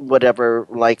whatever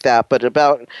like that, but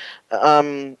about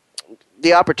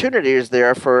the opportunity is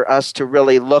there for us to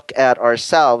really look at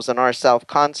ourselves and our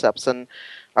self-concepts and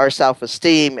our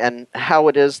self-esteem and how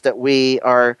it is that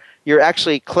you're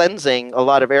actually cleansing a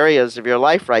lot of areas of your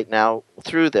life right now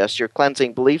through this. You're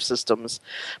cleansing belief systems.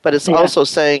 But it's also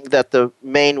saying that the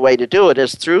main way to do it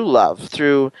is through love,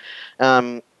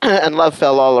 and love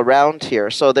fell all around here.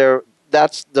 So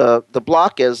that's the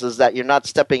block is that you're not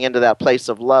stepping into that place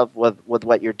of love with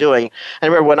what you're doing. I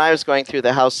remember when I was going through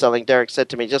the house selling, Derek said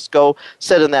to me, just go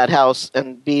sit in that house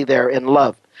and be there in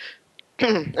love.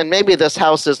 And maybe this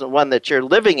house isn't one that you're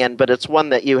living in, but it's one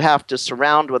that you have to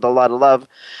surround with a lot of love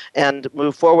and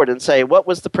move forward and say, what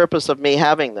was the purpose of me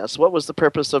having this? What was the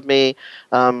purpose of me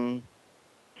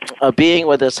being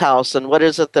with this house? And what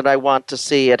is it that I want to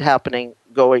see it happening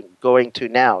going to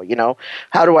now?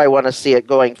 How do I want to see it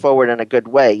going forward in a good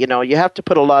way? You have to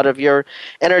put a lot of your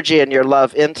energy and your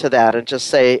love into that and just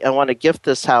say, I want to gift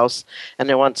this house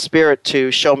and I want Spirit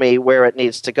to show me where it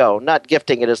needs to go. Not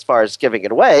gifting it as far as giving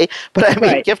it away, but I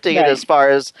mean gifting it as far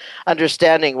as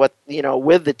understanding what,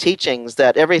 with the teachings,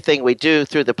 that everything we do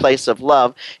through the place of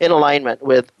love in alignment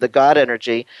with the God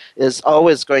energy is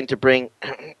always going to bring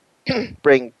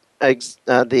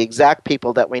the exact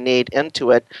people that we need into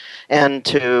it, and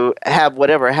to have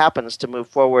whatever happens to move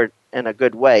forward in a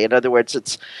good way. In other words,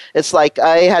 it's like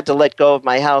I had to let go of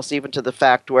my house, even to the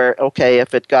fact where, okay,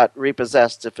 if it got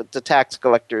repossessed, if the tax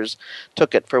collectors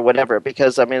took it for whatever,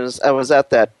 because I was at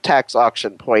that tax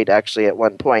auction point actually at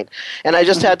one point, and I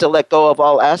just had to let go of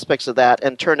all aspects of that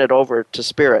and turn it over to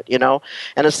Spirit, and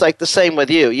it's like the same with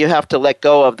you. You have to let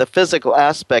go of the physical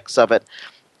aspects of it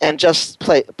and just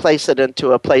place it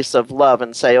into a place of love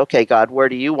and say, okay, God, where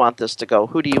do you want this to go?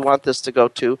 Who do you want this to go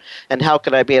to? And how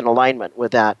can I be in alignment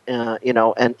with that, and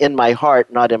in my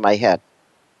heart, not in my head?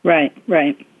 Right.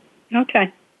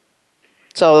 Okay.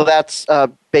 So that's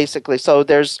basically, so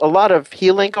there's a lot of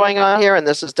healing going on here, and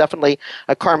this is definitely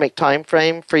a karmic time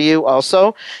frame for you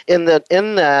also. In that,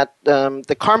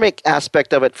 the karmic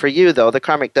aspect of it for you, though, the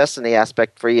karmic destiny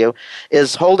aspect for you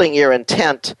is holding your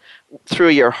intent through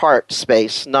your heart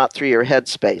space, not through your head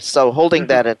space. So holding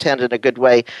that intent in a good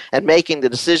way and making the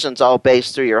decisions all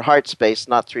based through your heart space,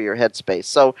 not through your head space.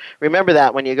 So remember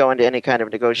that when you go into any kind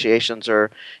of negotiations or,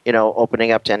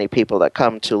 opening up to any people that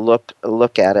come to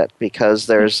look at it, because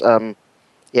there's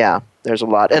there's a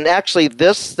lot. And actually,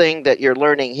 this thing that you're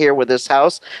learning here with this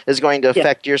house is going to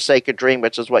affect your sacred dream,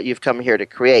 which is what you've come here to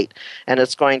create. And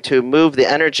it's going to move the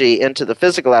energy into the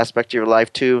physical aspect of your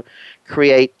life to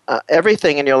create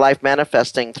everything in your life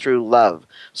manifesting through love.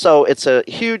 So it's a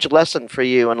huge lesson for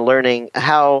you in learning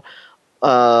how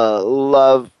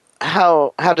how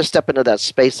to step into that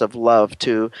space of love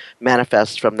to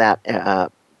manifest from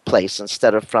that place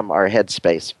instead of from our head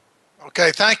space.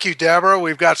 Okay, thank you, Deborah.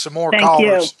 We've got some more Thank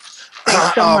callers.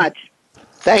 Thanks so much.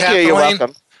 Thank you. You're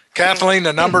welcome. Kathleen,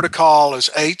 the number to call is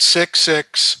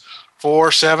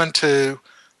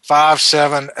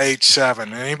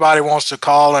 866-472-5787. Anybody wants to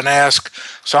call and ask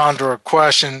Sandra a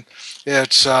question,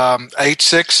 it's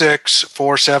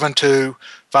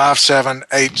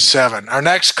 866-472-5787. Our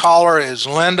next caller is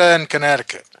Linda in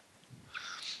Connecticut.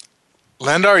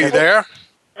 Linda, are you there?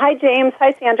 Hi, James.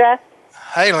 Hi, Sandra.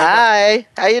 Hey, Linda. Hi.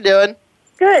 How you doing?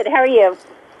 Good. How are you?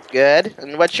 Good.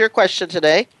 And what's your question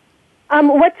today?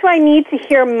 What do I need to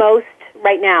hear most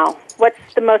right now? What's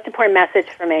the most important message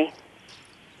for me?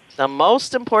 The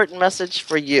most important message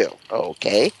for you.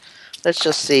 Okay. Let's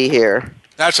just see here.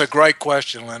 That's a great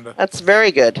question, Linda. That's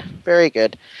very good. Very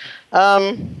good.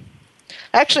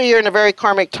 Actually, you're in a very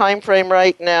karmic time frame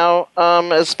right now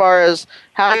as far as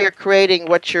how you're creating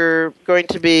what you're going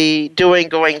to be doing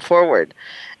going forward.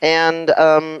 And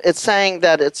it's saying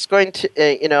that it's going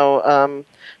to,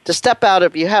 to step out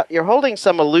of, you're holding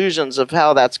some illusions of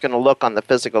how that's going to look on the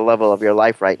physical level of your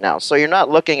life right now. So you're not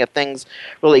looking at things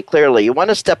really clearly. You want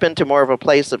to step into more of a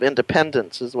place of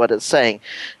independence is what it's saying.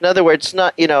 In other words,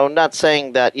 not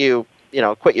saying that you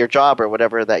quit your job or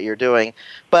whatever that you're doing,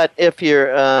 but if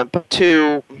you're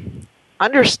to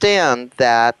understand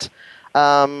that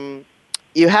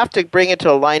you have to bring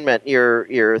into alignment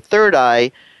your third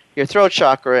eye, your throat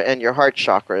chakra, and your heart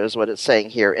chakra is what it's saying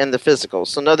here in the physical.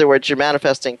 So in other words, you're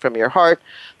manifesting from your heart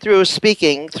through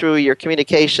speaking, through your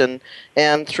communication,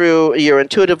 and through your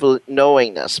intuitive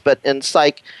knowingness. But in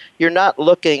psych, you're not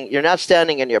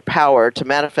standing in your power to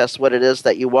manifest what it is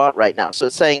that you want right now. So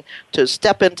it's saying to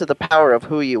step into the power of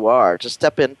who you are, to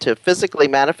step into physically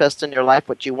manifest in your life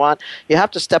what you want. You have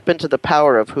to step into the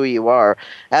power of who you are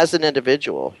as an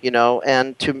individual,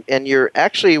 and you're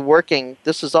actually working,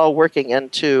 this is all working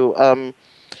into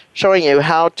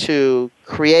how to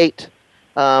create.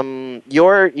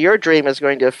 Your dream is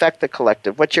going to affect the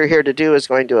collective. What you're here to do is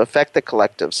going to affect the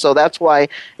collective. So that's why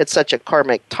it's such a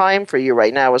karmic time for you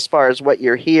right now as far as what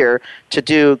you're here to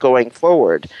do going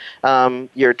forward.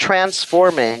 You're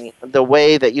transforming the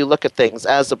way that you look at things,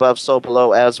 as above, so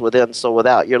below, as within, so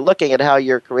without. You're looking at how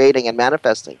you're creating and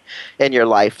manifesting in your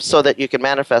life so that you can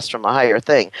manifest from a higher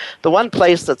thing. The one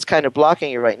place that's kind of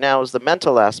blocking you right now is the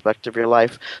mental aspect of your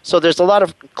life. So there's a lot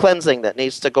of cleansing that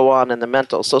needs to go on in the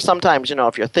mental. So sometimes,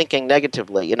 if you're thinking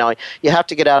negatively, you have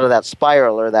to get out of that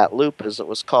spiral or that loop, as it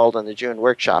was called in the June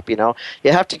workshop. You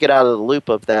have to get out of the loop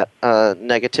of that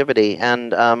negativity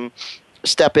and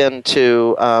step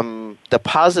into the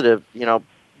positive,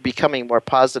 becoming more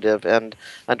positive and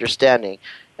understanding.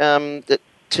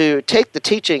 To take the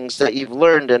teachings that you've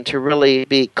learned and to really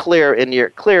be clear in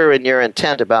your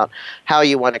intent about how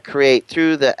you want to create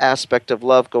through the aspect of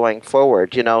love going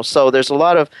forward. So there's a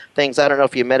lot of things. I don't know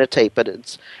if you meditate, but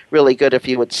it's really good if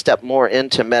you would step more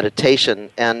into meditation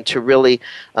and to really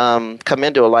come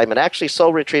into alignment. Actually,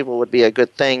 soul retrieval would be a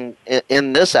good thing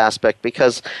in this aspect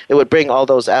because it would bring all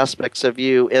those aspects of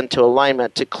you into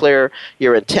alignment to clear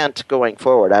your intent going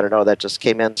forward. I don't know, that just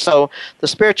came in. So the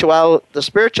spiritual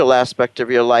aspect of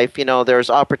your life, there's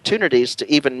opportunities to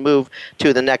even move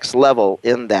to the next level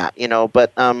in that,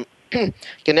 but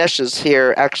Ganesh is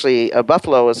here. Actually,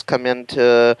 Buffalo has come in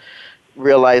to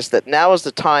realize that now is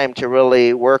the time to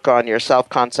really work on your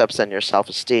self-concepts and your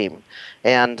self-esteem,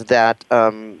 and that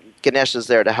Ganesh is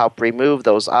there to help remove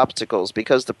those obstacles,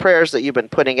 because the prayers that you've been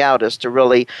putting out is to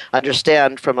really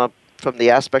understand from the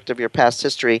aspect of your past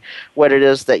history what it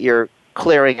is that you're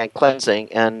clearing and cleansing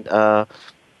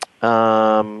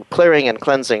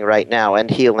right now and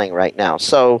healing right now.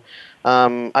 So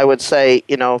I would say,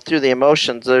 through the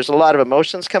emotions, there's a lot of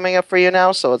emotions coming up for you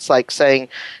now. So it's like saying,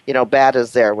 bad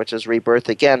is there, which is rebirth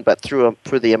again. But through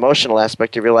the emotional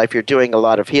aspect of your life, you're doing a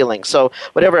lot of healing. So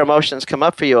whatever emotions come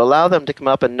up for you, allow them to come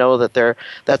up and know that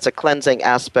that's a cleansing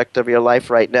aspect of your life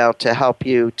right now to help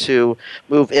you to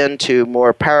move into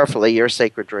more powerfully your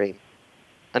sacred dream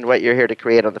and what you're here to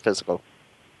create on the physical.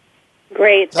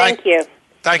 Great. Thank you.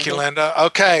 Thank you, Linda.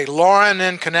 Okay, Lauren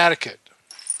in Connecticut.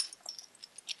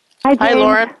 Hi, James. Hi,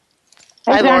 Lauren.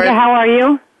 Hi, Sandra. Lauren. How are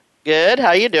you? Good.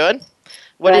 How you doing?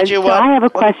 What Good. did you So want? I have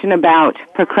a question about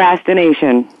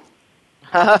procrastination.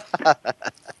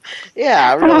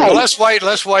 Yeah, really. Well, let's wait a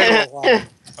little while.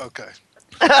 Okay.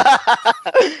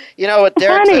 You know what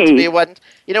Derek said to me one.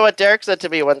 You know what Derek said to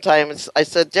me one time? I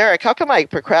said, Derek, how come I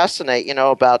procrastinate?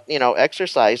 About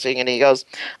exercising, and he goes,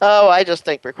 "Oh, I just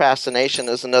think procrastination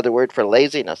is another word for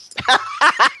laziness."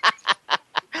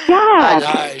 Yeah.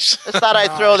 Nice. I thought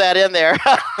I'd throw that in there.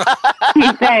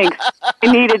 Thanks.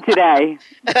 I need it today.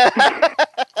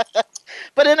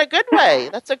 But in a good way.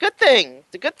 That's a good thing.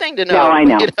 It's a good thing to know. No, I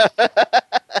know.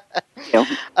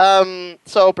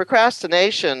 So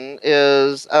procrastination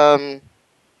is, the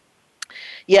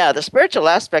spiritual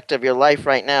aspect of your life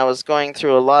right now is going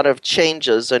through a lot of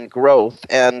changes and growth,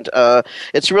 and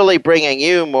it's really bringing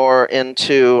you more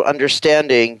into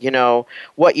understanding,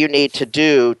 what you need to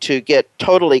do to get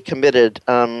totally committed,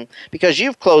 because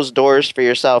you've closed doors for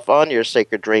yourself on your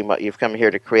sacred dream, what you've come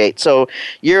here to create. So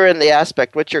you're in the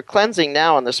aspect, what you're cleansing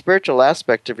now in the spiritual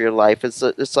aspect of your life,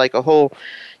 it's like a whole,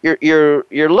 you're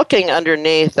looking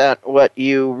underneath at what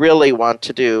you really want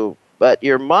to do, but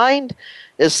your mind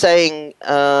is saying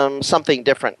something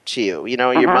different to you.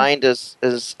 Your mind is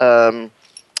like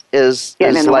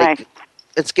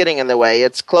it's getting in the way.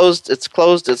 It's closed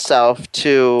itself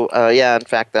to in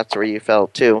fact that's where you fell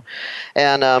too,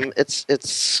 and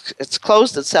it's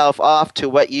closed itself off to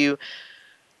what you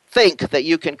think that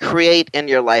you can create in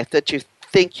your life, that you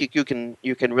think you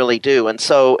can really do. And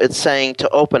so it's saying to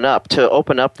open up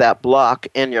that block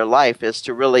in your life is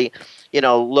to really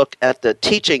look at the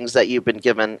teachings that you've been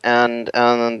given and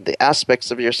the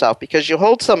aspects of yourself, because you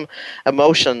hold some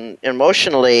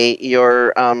emotionally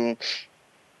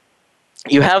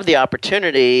you have the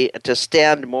opportunity to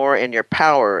stand more in your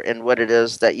power in what it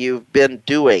is that you've been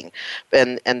doing.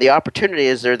 And the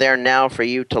opportunities are there now for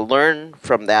you to learn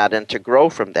from that and to grow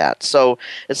from that. So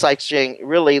it's like saying,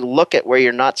 really look at where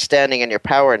you're not standing in your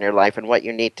power in your life and what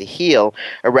you need to heal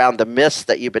around the myths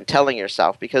that you've been telling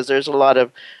yourself, because there's a lot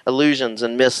of illusions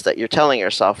and myths that you're telling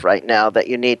yourself right now that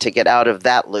you need to get out of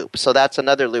that loop. So that's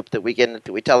another loop that we get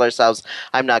into. We tell ourselves,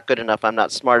 I'm not good enough, I'm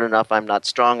not smart enough, I'm not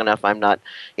strong enough, I'm not,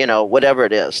 whatever whatever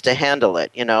it is, to handle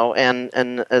it,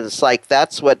 and it's like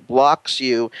that's what blocks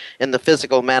you in the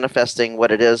physical manifesting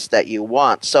what it is that you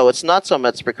want. So it's not so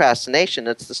much procrastination,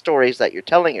 it's the stories that you're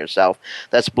telling yourself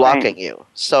that's blocking you.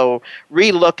 So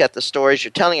relook at the stories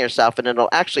you're telling yourself, and it'll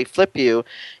actually flip you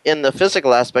in the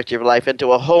physical aspect of your life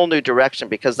into a whole new direction,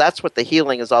 because that's what the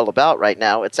healing is all about right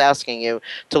now. It's asking you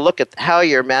to look at how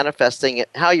you're manifesting it,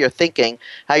 how you're thinking,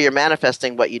 how you're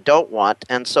manifesting what you don't want,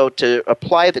 and so to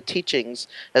apply the teachings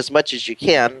as much as you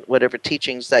can, whatever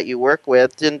teachings that you work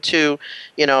with, into,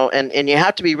 and you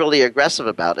have to be really aggressive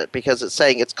about it, because it's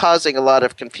saying it's causing a lot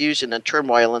of confusion and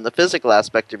turmoil in the physical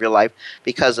aspect of your life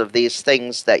because of these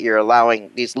things that you're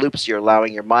allowing, these loops you're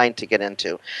allowing your mind to get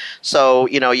into. So,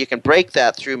 you can break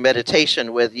that through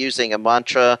meditation with using a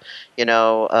mantra,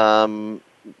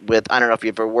 with, I don't know if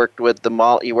you've ever worked with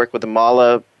you work with the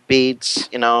mala beads,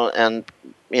 and,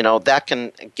 that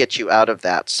can get you out of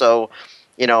that. So,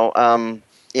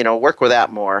 work with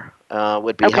that more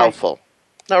would be helpful.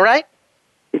 All right?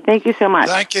 Thank you so much.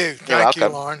 Thank you. Thank you,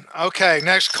 Lauren. Okay,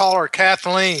 next caller,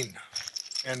 Kathleen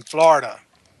in Florida.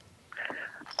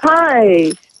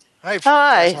 Hi. Hey,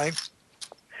 hi.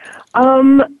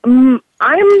 Kathleen.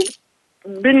 I'm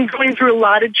been going through a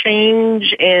lot of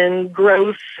change and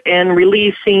growth and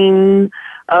releasing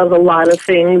of a lot of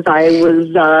things. I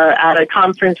was at a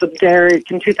conference with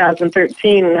Derek in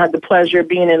 2013 and had the pleasure of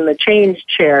being in the change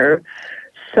chair.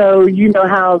 So you know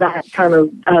how that kind of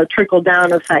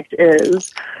trickle-down effect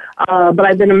is. But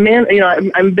I've been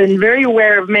I've been very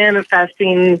aware of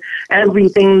manifesting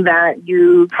everything that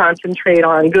you concentrate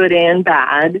on, good and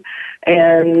bad,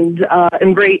 and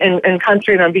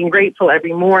concentrate on being grateful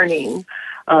every morning,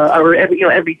 or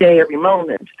every day, every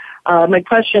moment. My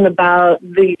question about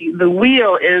the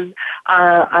wheel is,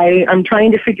 I'm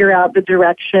trying to figure out the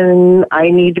direction I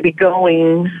need to be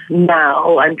going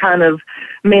now. I'm kind of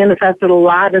manifested a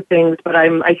lot of things, but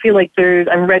I feel like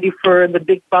I'm ready for the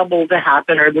big bubble to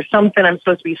happen, or there's something I'm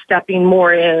supposed to be stepping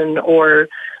more in, or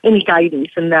any guidance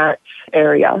in that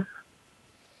area.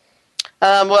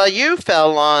 Well, you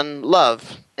fell on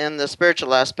love in the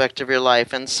spiritual aspect of your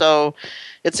life, and so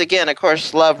it's, again, of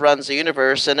course, love runs the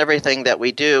universe, and everything that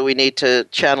we do, we need to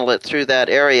channel it through that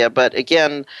area. But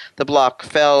again, the block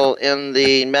fell in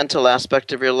the mental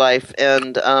aspect of your life,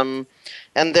 and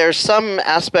there's some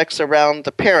aspects around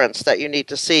the parents that you need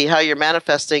to see how you're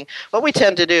manifesting. What we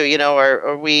tend to do,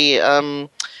 we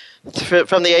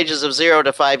from the ages of 0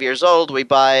 to 5 years old, we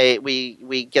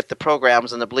get the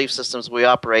programs and the belief systems we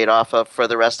operate off of for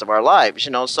the rest of our lives.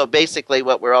 So basically,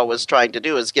 what we're always trying to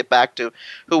do is get back to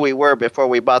who we were before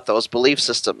we bought those belief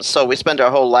systems. So we spend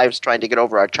our whole lives trying to get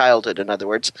over our childhood, in other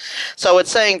words. So it's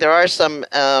saying there are some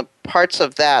parts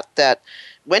of that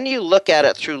when you look at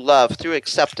it through love, through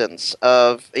acceptance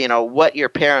of, what your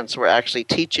parents were actually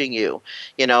teaching you,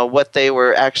 what they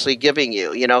were actually giving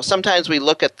you. Sometimes we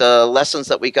look at the lessons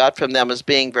that we got from them as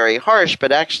being very harsh,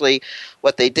 but actually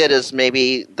what they did is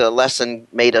maybe the lesson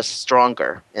made us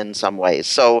stronger in some ways.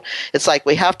 So it's like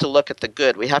we have to look at the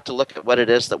good. We have to look at what it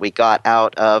is that we got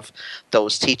out of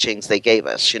those teachings they gave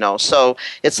us, So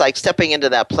it's like stepping into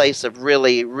that place of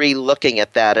really re-looking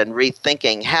at that and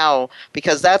rethinking how,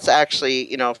 because that's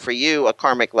actually, for you, a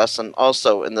karmic lesson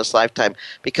also in this lifetime,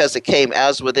 because it came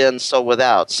as within, so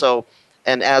without. So,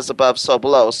 and as above, so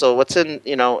below. So what's in,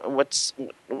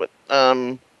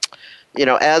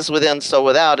 as within, so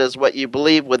without is what you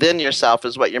believe within yourself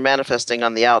is what you're manifesting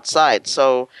on the outside.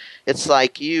 So it's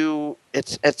like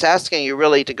it's asking you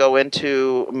really to go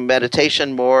into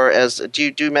meditation more. Do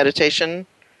you do meditation?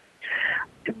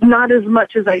 Not as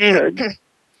much as I should.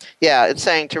 Yeah, it's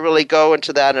saying to really go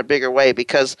into that in a bigger way,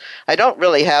 because I don't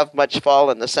really have much fall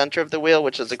in the center of the wheel,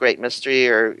 which is a great mystery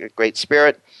or a great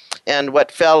spirit. And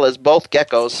what fell is both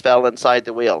geckos fell inside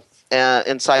the wheel.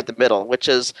 Inside the middle, which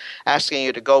is asking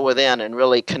you to go within and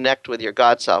really connect with your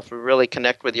God self, really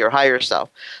connect with your higher self,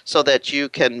 so that you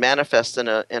can manifest in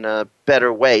a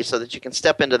better way, so that you can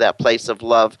step into that place of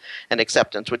love and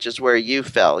acceptance, which is where you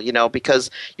fell,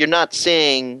 because you're not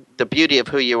seeing the beauty of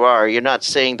who you are, you're not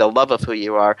seeing the love of who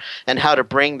you are, and how to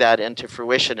bring that into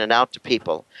fruition and out to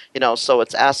people, so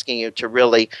it's asking you to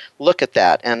really look at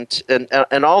that,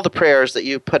 and all the prayers that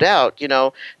you put out,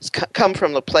 come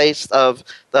from the place of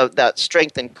that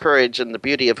strength and courage and the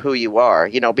beauty of who you are,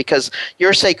 because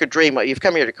your sacred dream, what you've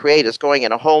come here to create, is going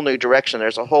in a whole new direction.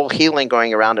 There's a whole healing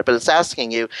going around it, but it's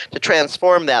asking you to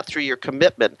transform that through your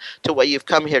commitment to what you've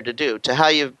come here to do, to how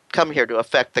you've come here to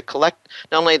affect not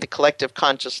only the collective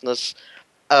consciousness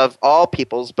of all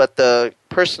peoples, but the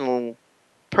personal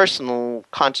personal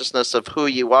consciousness of who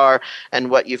you are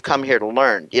and what you've come here to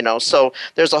learn, So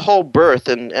there's a whole birth,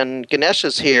 and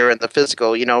Ganesha's here in the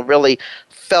physical, really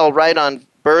fell right on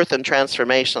birth and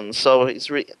transformation. So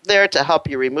he's there to help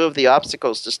you remove the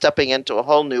obstacles to stepping into a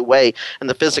whole new way in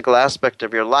the physical aspect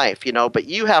of your life, But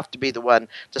you have to be the one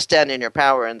to stand in your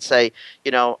power and say,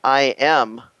 I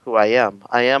am who I am.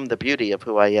 I am the beauty of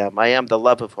who I am. I am the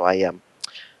love of who I am.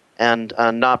 And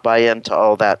not buy into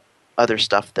all that other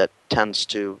stuff that tends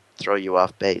to throw you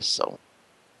off base. So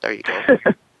there you go.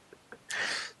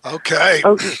 Okay.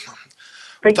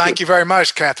 Thank you very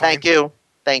much, Kathleen. Thank you.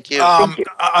 Thank you.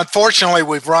 Unfortunately,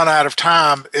 we've run out of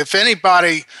time. If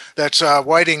anybody that's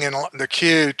waiting in the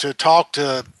queue to talk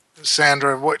to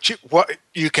Sandra, what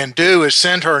you can do is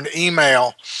send her an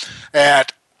email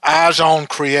at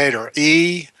EyeSonCreator,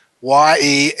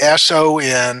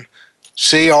 EYESONCREATOR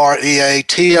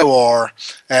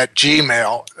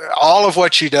 @gmail. All of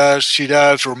what she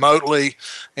does remotely,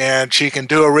 and she can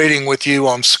do a reading with you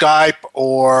on Skype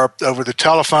or over the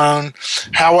telephone,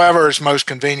 however is most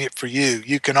convenient for you.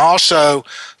 You can also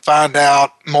find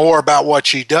out more about what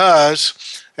she does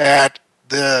at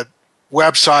the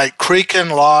website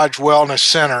Creakin Lodge Wellness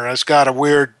Center. It's got a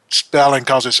weird spelling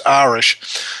because it's Irish,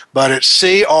 but it's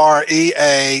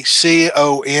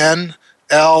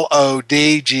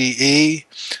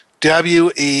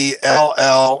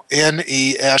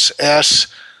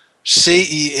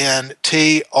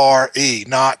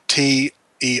not TER.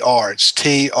 It's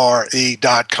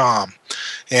TRE.com.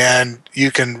 And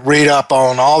you can read up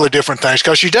on all the different things,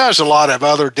 because she does a lot of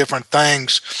other different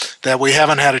things that we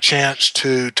haven't had a chance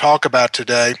to talk about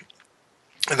today.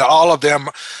 And all of them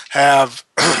have,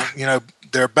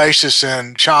 their basis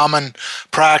in shaman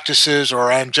practices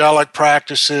or angelic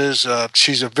practices.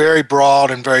 She's a very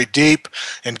broad and very deep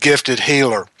and gifted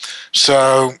healer.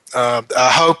 So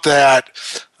I hope that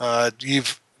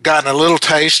you've gotten a little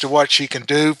taste of what she can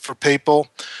do for people.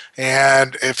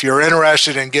 And if you're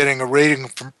interested in getting a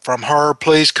reading from her,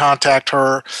 please contact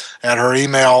her at her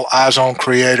email,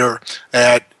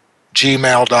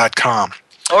 EyeSonCreator@gmail.com.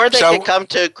 Or they could come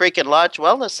to Creakin Lodge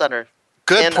Wellness Center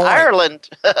in Ireland.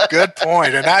 Good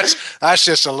point. And that's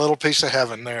just a little piece of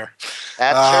heaven there.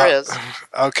 That sure is.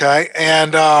 Okay.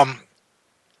 And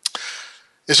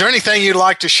is there anything you'd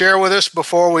like to share with us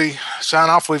before we sign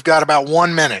off? We've got about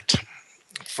 1 minute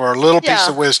for a little piece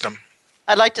of wisdom.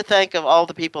 I'd like to thank all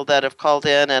the people that have called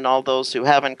in and all those who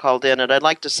haven't called in. And I'd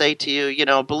like to say to you,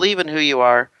 believe in who you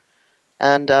are,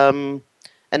 and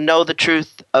know the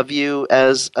truth of you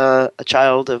as a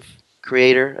child of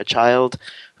Creator, a child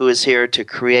who is here to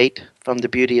create from the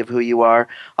beauty of who you are.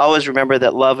 Always remember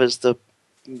that love is the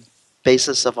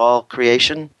basis of all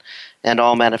creation and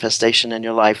all manifestation in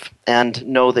your life. And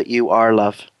know that you are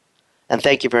love. And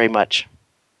thank you very much.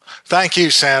 Thank you,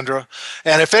 Sandra.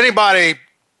 And if anybody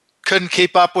couldn't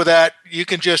keep up with that, you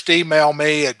can just email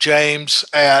me at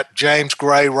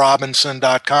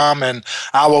james@jamesgrayrobinson.com, and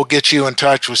I will get you in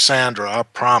touch with Sandra, I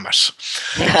promise.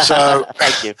 So,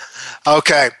 thank you.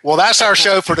 Okay, well, that's our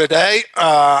show for today.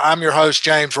 I'm your host,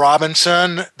 James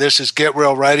Robinson. This is Get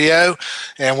Real Radio,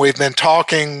 and we've been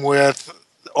talking with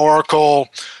Oracle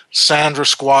Sandra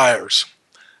Squires.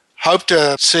 Hope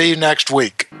to see you next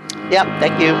week. Yep,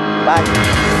 thank you. Bye.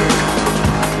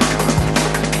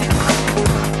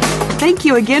 Thank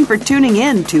you again for tuning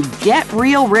in to Get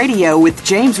Real Radio with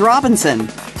James Robinson.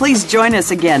 Please join us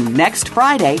again next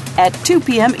Friday at 2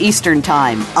 p.m. Eastern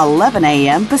Time, 11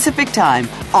 a.m. Pacific Time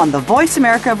on the Voice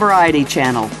America Variety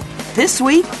Channel. This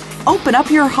week, open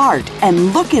up your heart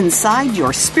and look inside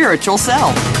your spiritual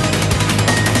self.